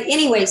 But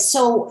anyway,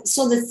 so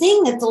the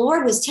thing that the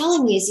Lord was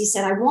telling me is he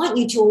said, I want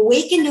you to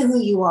awaken to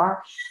who you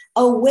are,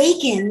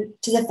 awaken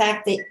to the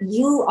fact that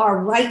you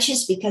are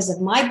righteous because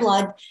of my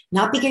blood,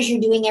 not because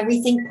you're doing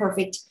everything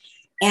perfect,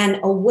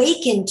 and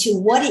awaken to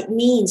what it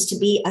means to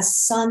be a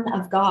son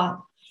of God,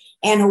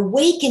 and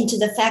awaken to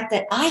the fact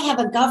that I have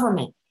a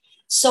government.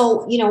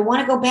 So, I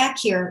want to go back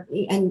here,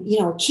 and,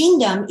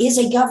 kingdom is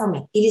a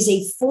government. It is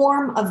a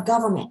form of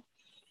government.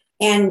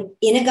 And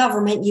in a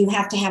government, you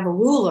have to have a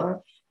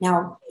ruler.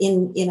 Now,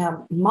 in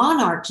a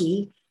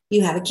monarchy,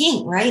 you have a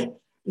king, right?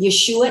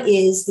 Yeshua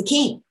is the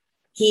king.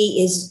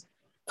 He is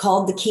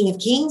called the King of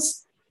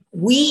Kings.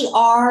 We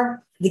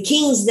are the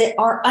kings that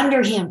are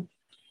under him.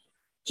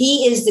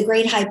 He is the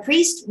great high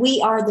priest.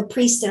 We are the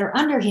priests that are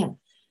under him.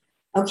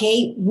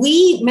 Okay.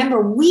 We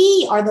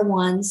are the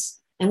ones.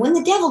 And when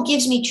the devil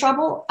gives me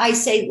trouble, I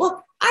say,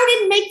 look, I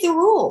didn't make the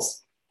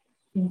rules.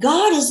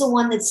 God is the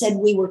one that said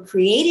we were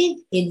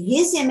created in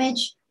his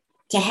image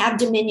to have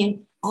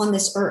dominion on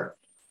this earth.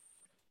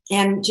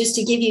 And just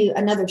to give you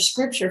another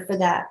scripture for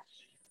that,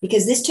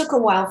 because this took a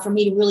while for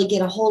me to really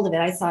get a hold of it.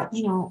 I thought,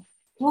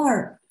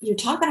 Lord, you're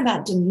talking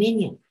about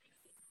dominion.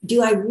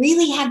 Do I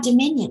really have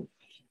dominion?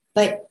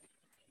 But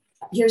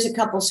here's a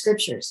couple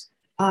scriptures.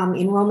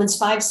 In Romans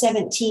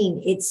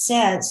 5:17, it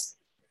says,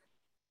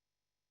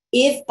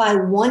 if by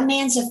one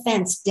man's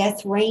offense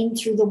death reigned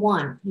through the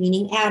one,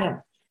 meaning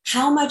Adam,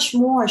 how much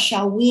more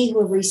shall we who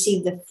have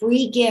received the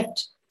free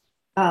gift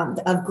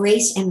of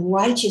grace and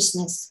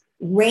righteousness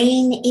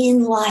reign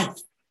in life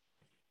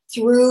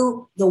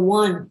through the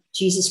one,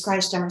 Jesus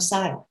Christ, our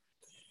Messiah?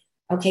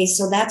 Okay,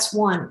 so that's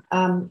one.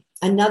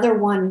 Another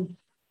one,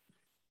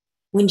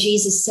 when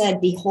Jesus said,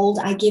 behold,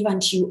 I give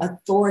unto you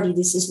authority.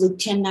 This is Luke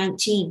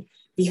 10:19.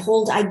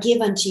 Behold, I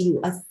give unto you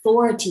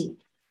authority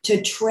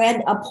to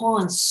tread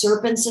upon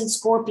serpents and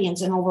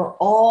scorpions and over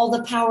all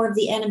the power of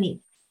the enemy,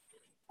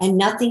 and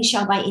nothing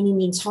shall by any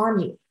means harm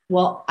you.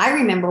 Well, I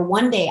remember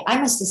one day I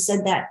must have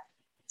said that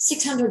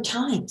 600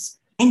 times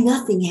and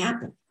nothing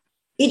happened.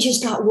 It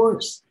just got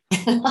worse.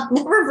 And I'll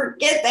never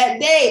forget that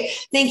day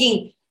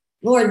thinking,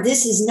 Lord,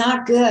 this is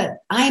not good.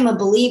 I am a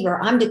believer.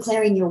 I'm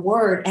declaring your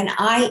word, and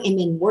I am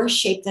in worse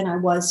shape than I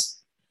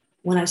was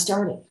when I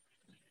started.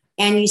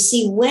 And you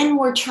see, when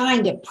we're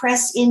trying to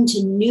press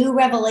into new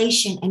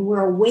revelation and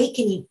we're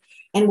awakening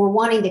and we're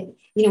wanting to,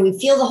 we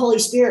feel the Holy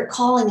Spirit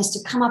calling us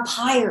to come up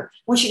higher.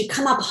 I want you to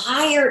come up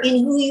higher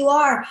in who you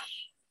are.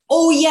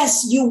 Oh,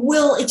 yes, you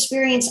will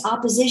experience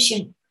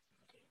opposition,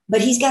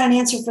 but he's got an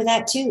answer for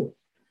that too.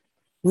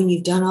 When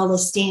you've done all the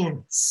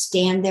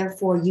stand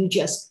therefore. You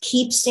just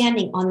keep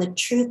standing on the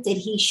truth that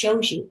he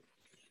shows you.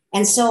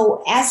 And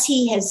so as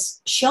he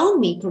has shown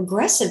me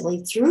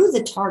progressively through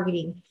the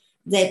targeting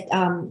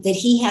that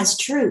he has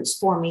truths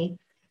for me,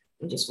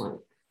 I just want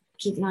to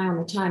keep an eye on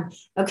the time.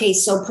 Okay,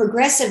 so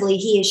progressively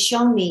he has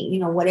shown me,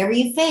 whatever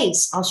you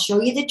face, I'll show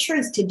you the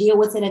truth to deal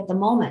with it at the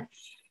moment.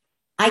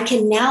 I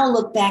can now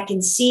look back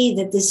and see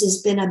that this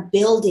has been a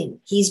building.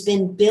 He's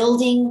been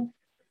building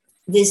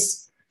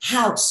this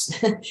house.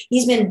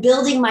 He's been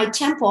building my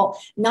temple,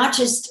 not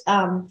just,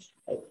 I'm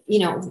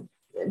not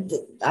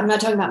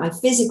talking about my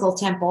physical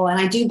temple. And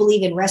I do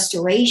believe in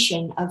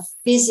restoration of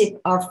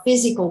our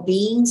physical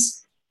beings,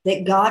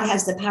 that God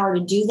has the power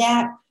to do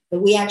that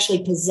we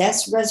actually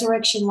possess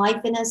resurrection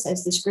life in us,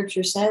 as the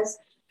scripture says,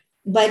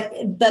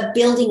 but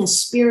building a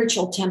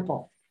spiritual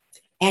temple.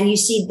 And you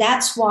see,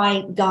 that's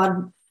why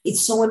God,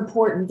 it's so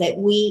important that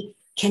we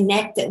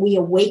connect, that we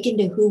awaken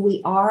to who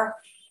we are.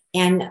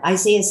 And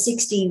Isaiah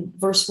 60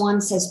 verse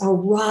 1 says,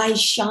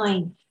 arise,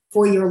 shine,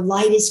 for your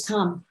light is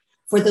come,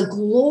 for the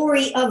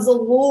glory of the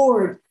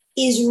Lord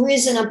is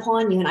risen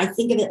upon you. And I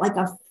think of it like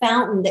a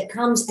fountain that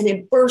comes and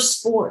it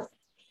bursts forth.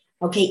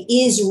 Okay,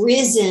 is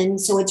risen.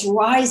 So it's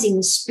rising.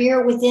 The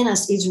spirit within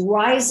us is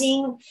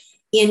rising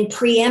in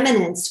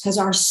preeminence because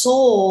our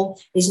soul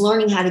is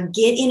learning how to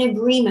get in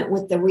agreement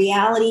with the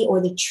reality or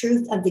the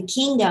truth of the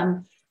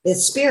kingdom, the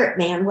spirit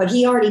man, what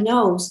he already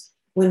knows.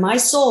 When my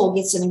soul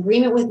gets in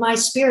agreement with my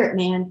spirit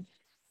man,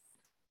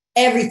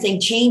 everything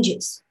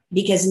changes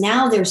because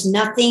now there's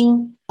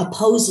nothing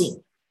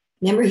opposing.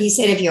 Remember, he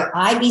said, if your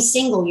eye be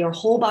single, your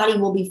whole body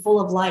will be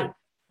full of light.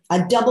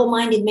 A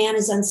double-minded man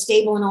is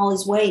unstable in all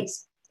his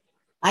ways.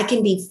 I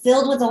can be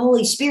filled with the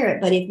Holy Spirit,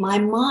 but if my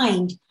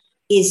mind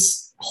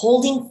is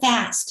holding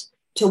fast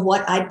to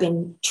what I've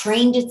been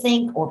trained to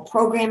think or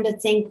programmed to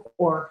think,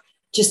 or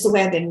just the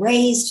way I've been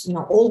raised,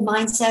 old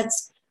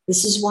mindsets,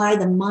 this is why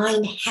the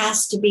mind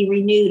has to be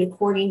renewed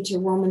according to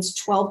Romans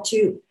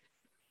 12:2.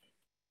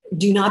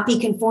 Do not be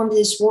conformed to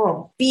this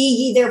world. Be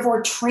ye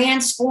therefore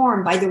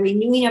transformed by the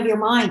renewing of your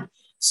mind,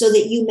 so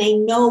that you may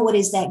know what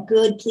is that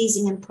good,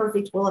 pleasing, and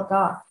perfect will of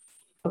God.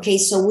 Okay,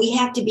 so we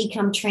have to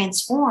become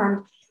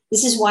transformed.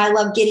 This is why I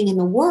love getting in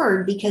the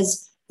word,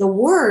 because the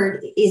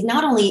word is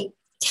not only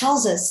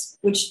tells us,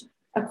 which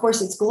of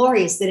course it's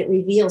glorious that it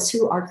reveals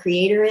who our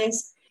creator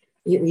is.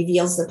 It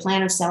reveals the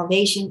plan of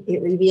salvation.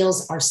 It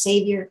reveals our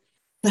savior,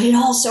 but it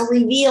also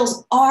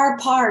reveals our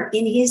part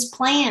in his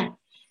plan.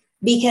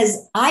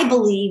 Because I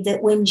believe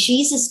that when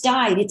Jesus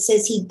died, it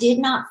says he did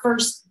not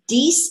first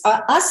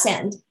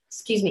ascend,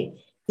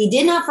 He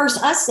did not first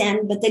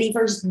ascend, but that he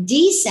first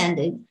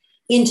descended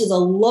into the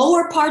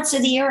lower parts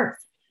of the earth.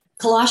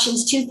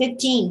 Colossians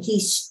 2:15, he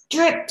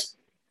stripped,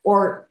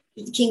 or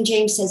King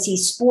James says he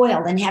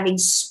spoiled, and having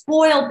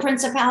spoiled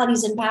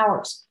principalities and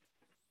powers.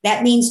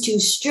 That means to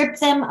strip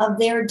them of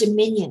their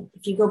dominion.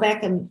 If you go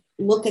back and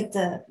look at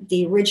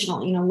the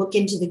original, look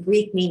into the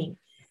Greek meaning.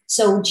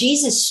 So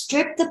Jesus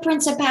stripped the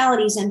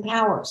principalities and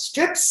powers,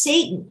 stripped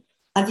Satan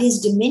of his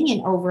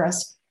dominion over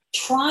us,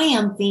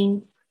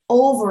 triumphing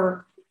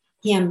over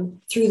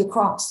him through the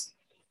cross.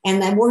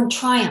 And that word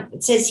triumph,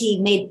 it says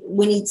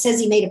when he says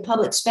he made a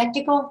public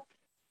spectacle,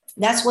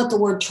 that's what the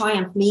word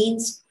triumph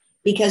means.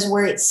 because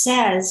where it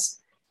says,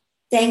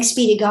 thanks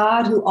be to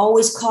God who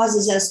always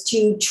causes us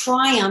to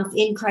triumph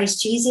in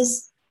Christ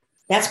Jesus,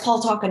 that's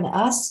Paul talking to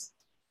us.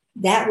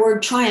 That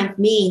word triumph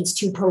means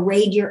to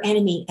parade your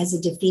enemy as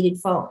a defeated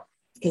foe,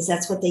 because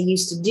that's what they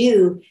used to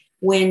do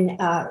when,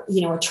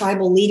 a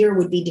tribal leader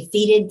would be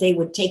defeated. They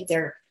would take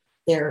their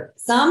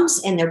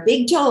thumbs and their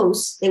big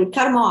toes, they would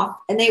cut them off,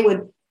 and they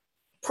would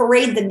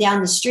parade them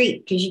down the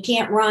street, because you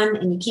can't run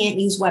and you can't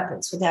use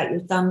weapons without your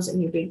thumbs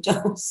and your big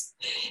toes.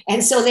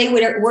 And so they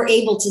were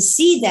able to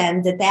see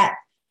then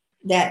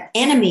that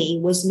enemy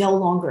was no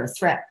longer a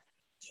threat.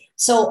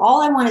 So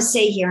all I want to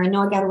say here, I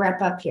know I got to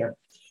wrap up here,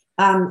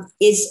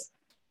 is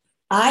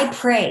I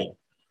pray.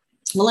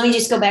 Well, let me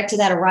just go back to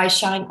that arise,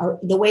 shine. Or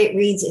the way it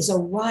reads is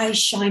arise,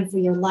 shine, for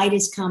your light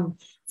has come,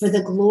 for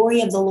the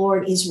glory of the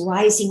Lord is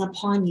rising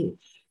upon you.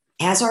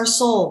 As our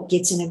soul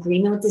gets in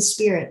agreement with the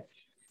Spirit,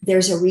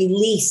 there's a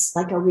release,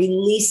 like a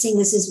releasing.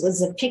 This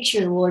was a picture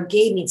the Lord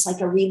gave me. It's like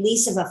a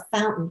release of a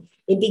fountain.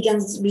 It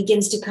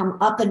begins to come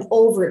up and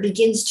over. It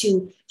begins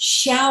to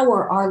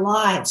shower our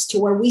lives to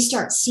where we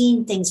start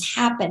seeing things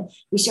happen.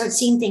 We start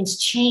seeing things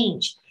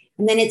change.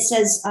 And then it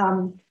says,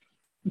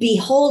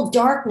 behold,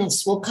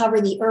 darkness will cover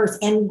the earth,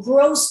 and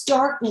gross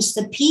darkness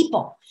the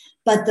people.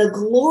 But the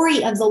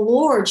glory of the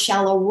Lord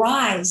shall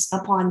arise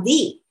upon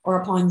thee,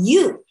 or upon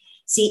you.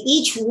 See,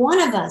 each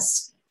one of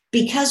us,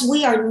 because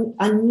we are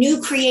a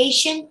new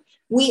creation,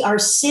 we are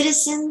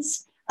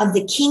citizens of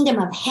the kingdom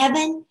of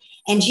heaven.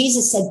 And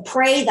Jesus said,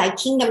 pray, thy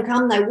kingdom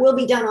come, thy will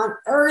be done on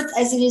earth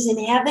as it is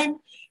in heaven.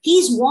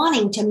 He's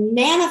wanting to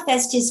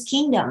manifest his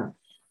kingdom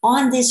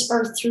on this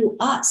earth through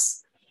us.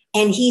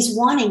 And he's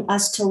wanting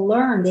us to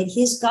learn that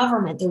his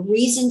government, the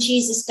reason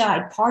Jesus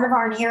died, part of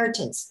our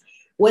inheritance,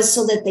 was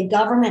so that the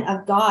government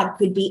of God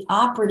could be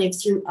operative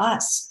through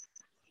us.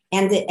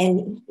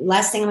 And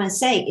last thing I'm going to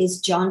say is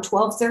John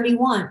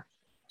 12:31.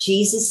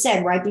 Jesus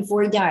said right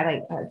before he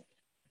died,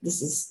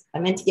 I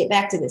meant to get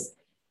back to this.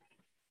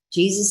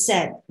 Jesus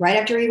said, right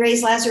after he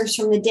raised Lazarus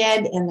from the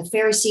dead, and the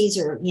Pharisees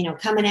are,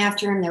 coming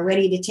after him, they're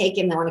ready to take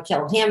him, they want to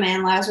kill him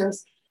and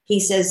Lazarus. He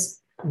says,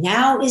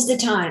 now is the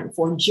time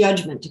for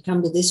judgment to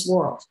come to this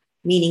world,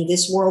 meaning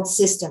this world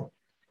system.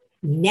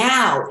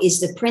 Now is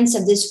the prince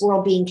of this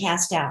world being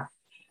cast out.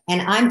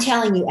 And I'm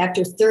telling you,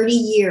 after 30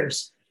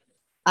 years,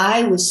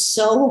 I was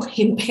so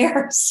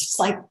embarrassed. It's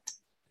like,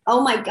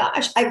 oh my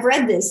gosh, I've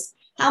read this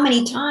how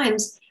many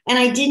times? And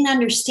I didn't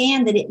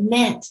understand that it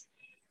meant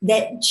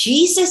that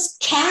Jesus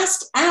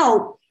cast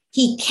out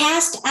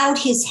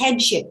his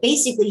headship.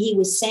 Basically, he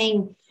was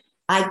saying,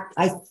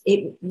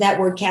 that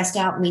word cast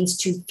out means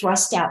to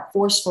thrust out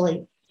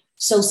forcefully.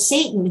 So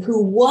Satan,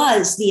 who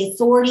was the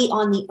authority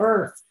on the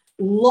earth,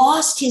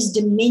 lost his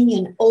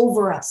dominion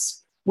over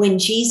us when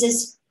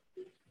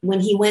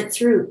he went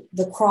through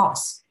the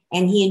cross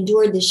and he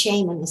endured the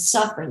shame and the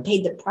suffering,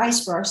 paid the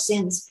price for our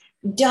sins,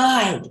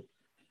 died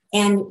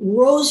and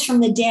rose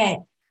from the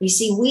dead. You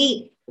see,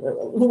 we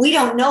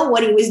don't know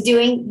what he was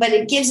doing, but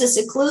it gives us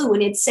a clue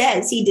when it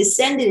says he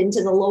descended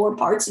into the lower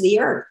parts of the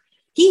earth.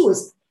 He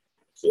was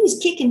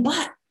kicking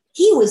butt.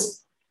 He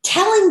was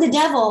telling the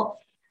devil,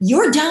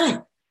 you're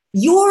done.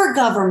 Your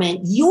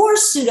government, your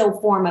pseudo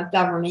form of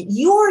government,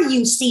 your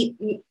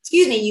usurping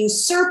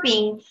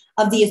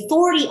of the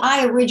authority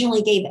I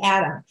originally gave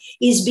Adam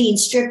is being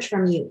stripped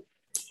from you.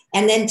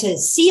 And then to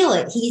seal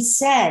it,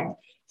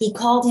 he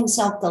called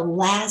himself the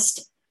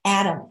last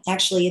Adam.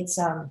 Actually, it's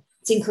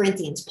in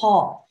Corinthians.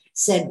 Paul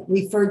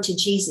referred to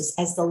Jesus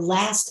as the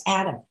last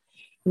Adam.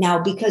 Now,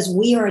 because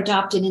we are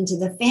adopted into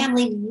the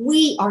family,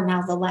 we are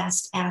now the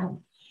last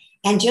Adam.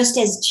 And just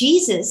as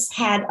Jesus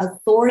had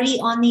authority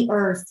on the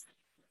earth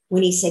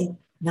when he said,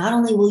 not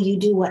only will you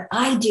do what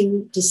I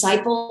do,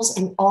 disciples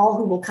and all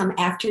who will come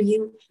after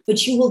you,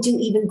 but you will do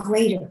even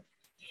greater.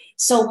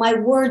 So my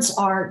words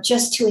are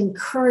just to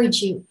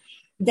encourage you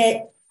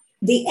that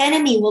the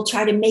enemy will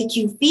try to make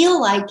you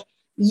feel like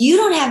you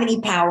don't have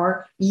any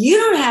power. You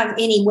don't have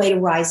any way to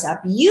rise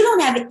up. You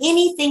don't have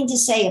anything to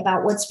say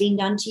about what's being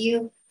done to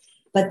you.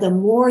 But the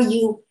more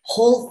you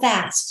hold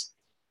fast,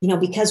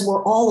 because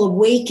we're all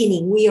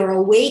awakening, we are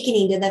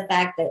awakening to the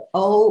fact that,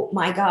 oh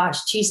my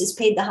gosh, Jesus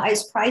paid the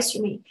highest price for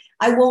me.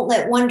 I won't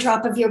let one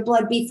drop of your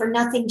blood be for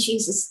nothing,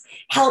 Jesus.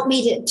 Help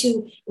me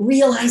to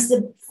realize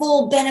the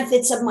full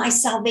benefits of my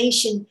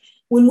salvation.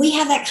 When we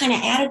have that kind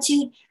of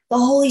attitude, the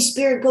Holy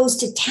Spirit goes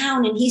to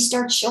town and he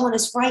starts showing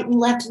us right and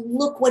left.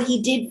 Look what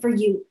he did for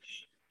you.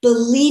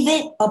 Believe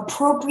it,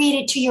 appropriate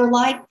it to your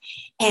life,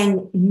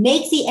 and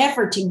make the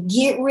effort to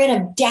get rid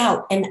of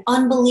doubt and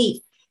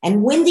unbelief.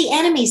 And when the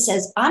enemy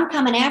says, I'm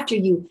coming after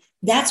you,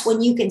 that's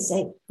when you can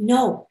say,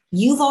 no,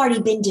 you've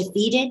already been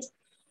defeated.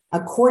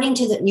 According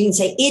to you can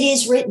say, it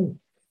is written.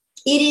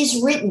 It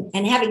is written.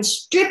 And having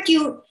stripped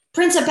you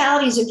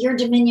principalities of your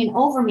dominion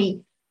over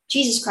me,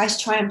 Jesus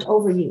Christ triumphed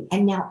over you.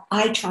 And now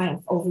I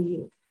triumph over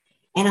you.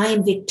 And I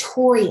am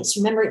victorious.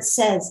 Remember, it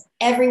says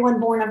everyone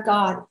born of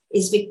God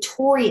is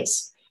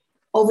victorious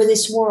over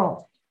this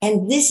world.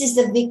 And this is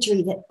the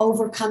victory that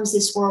overcomes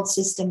this world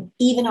system,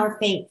 even our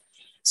faith.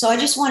 So I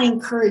just want to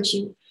encourage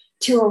you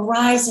to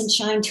arise and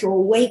shine, to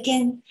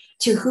awaken,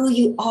 to who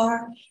you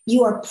are.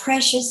 You are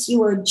precious.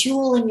 You are a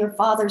jewel in your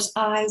Father's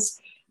eyes.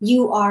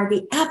 You are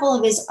the apple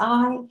of his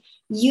eye.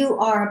 You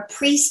are a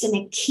priest and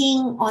a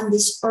king on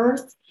this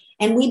earth.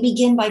 And we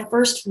begin by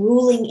first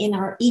ruling in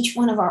each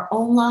one of our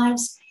own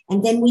lives.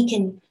 And then we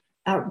can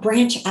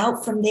branch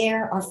out from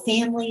there, our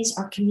families,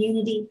 our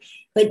community.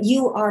 But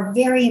you are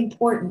very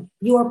important.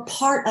 You are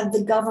part of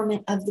the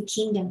government of the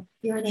kingdom.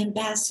 You're an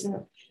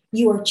ambassador.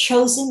 You are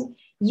chosen.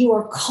 You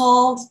are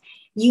called.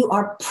 You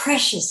are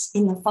precious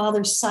in the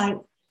Father's sight.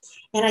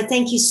 And I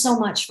thank you so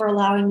much for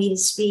allowing me to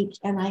speak.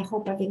 And I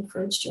hope I've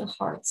encouraged your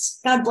hearts.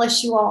 God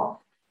bless you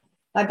all.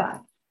 Bye-bye.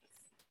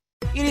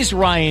 It is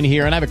Ryan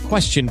here, and I have a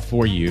question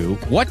for you.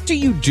 What do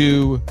you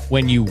do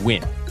when you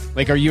win?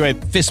 Like, are you a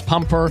fist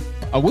pumper,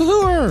 a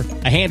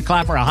woohooer, a hand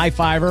clapper, a high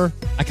fiver?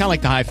 I kind of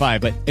like the high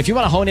five, but if you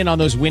want to hone in on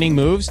those winning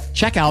moves,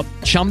 check out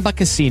Chumba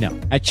Casino.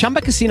 At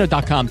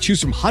ChumbaCasino.com, choose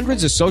from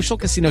hundreds of social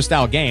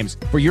casino-style games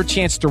for your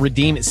chance to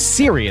redeem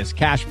serious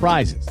cash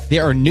prizes.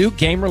 There are new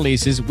game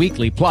releases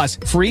weekly, plus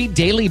free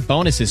daily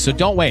bonuses, so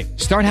don't wait.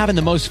 Start having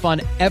the most fun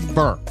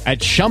ever at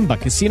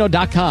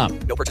ChumbaCasino.com.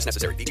 No purchase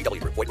necessary.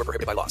 VGW Group. Void where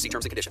prohibited by law. See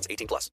terms and conditions. 18+.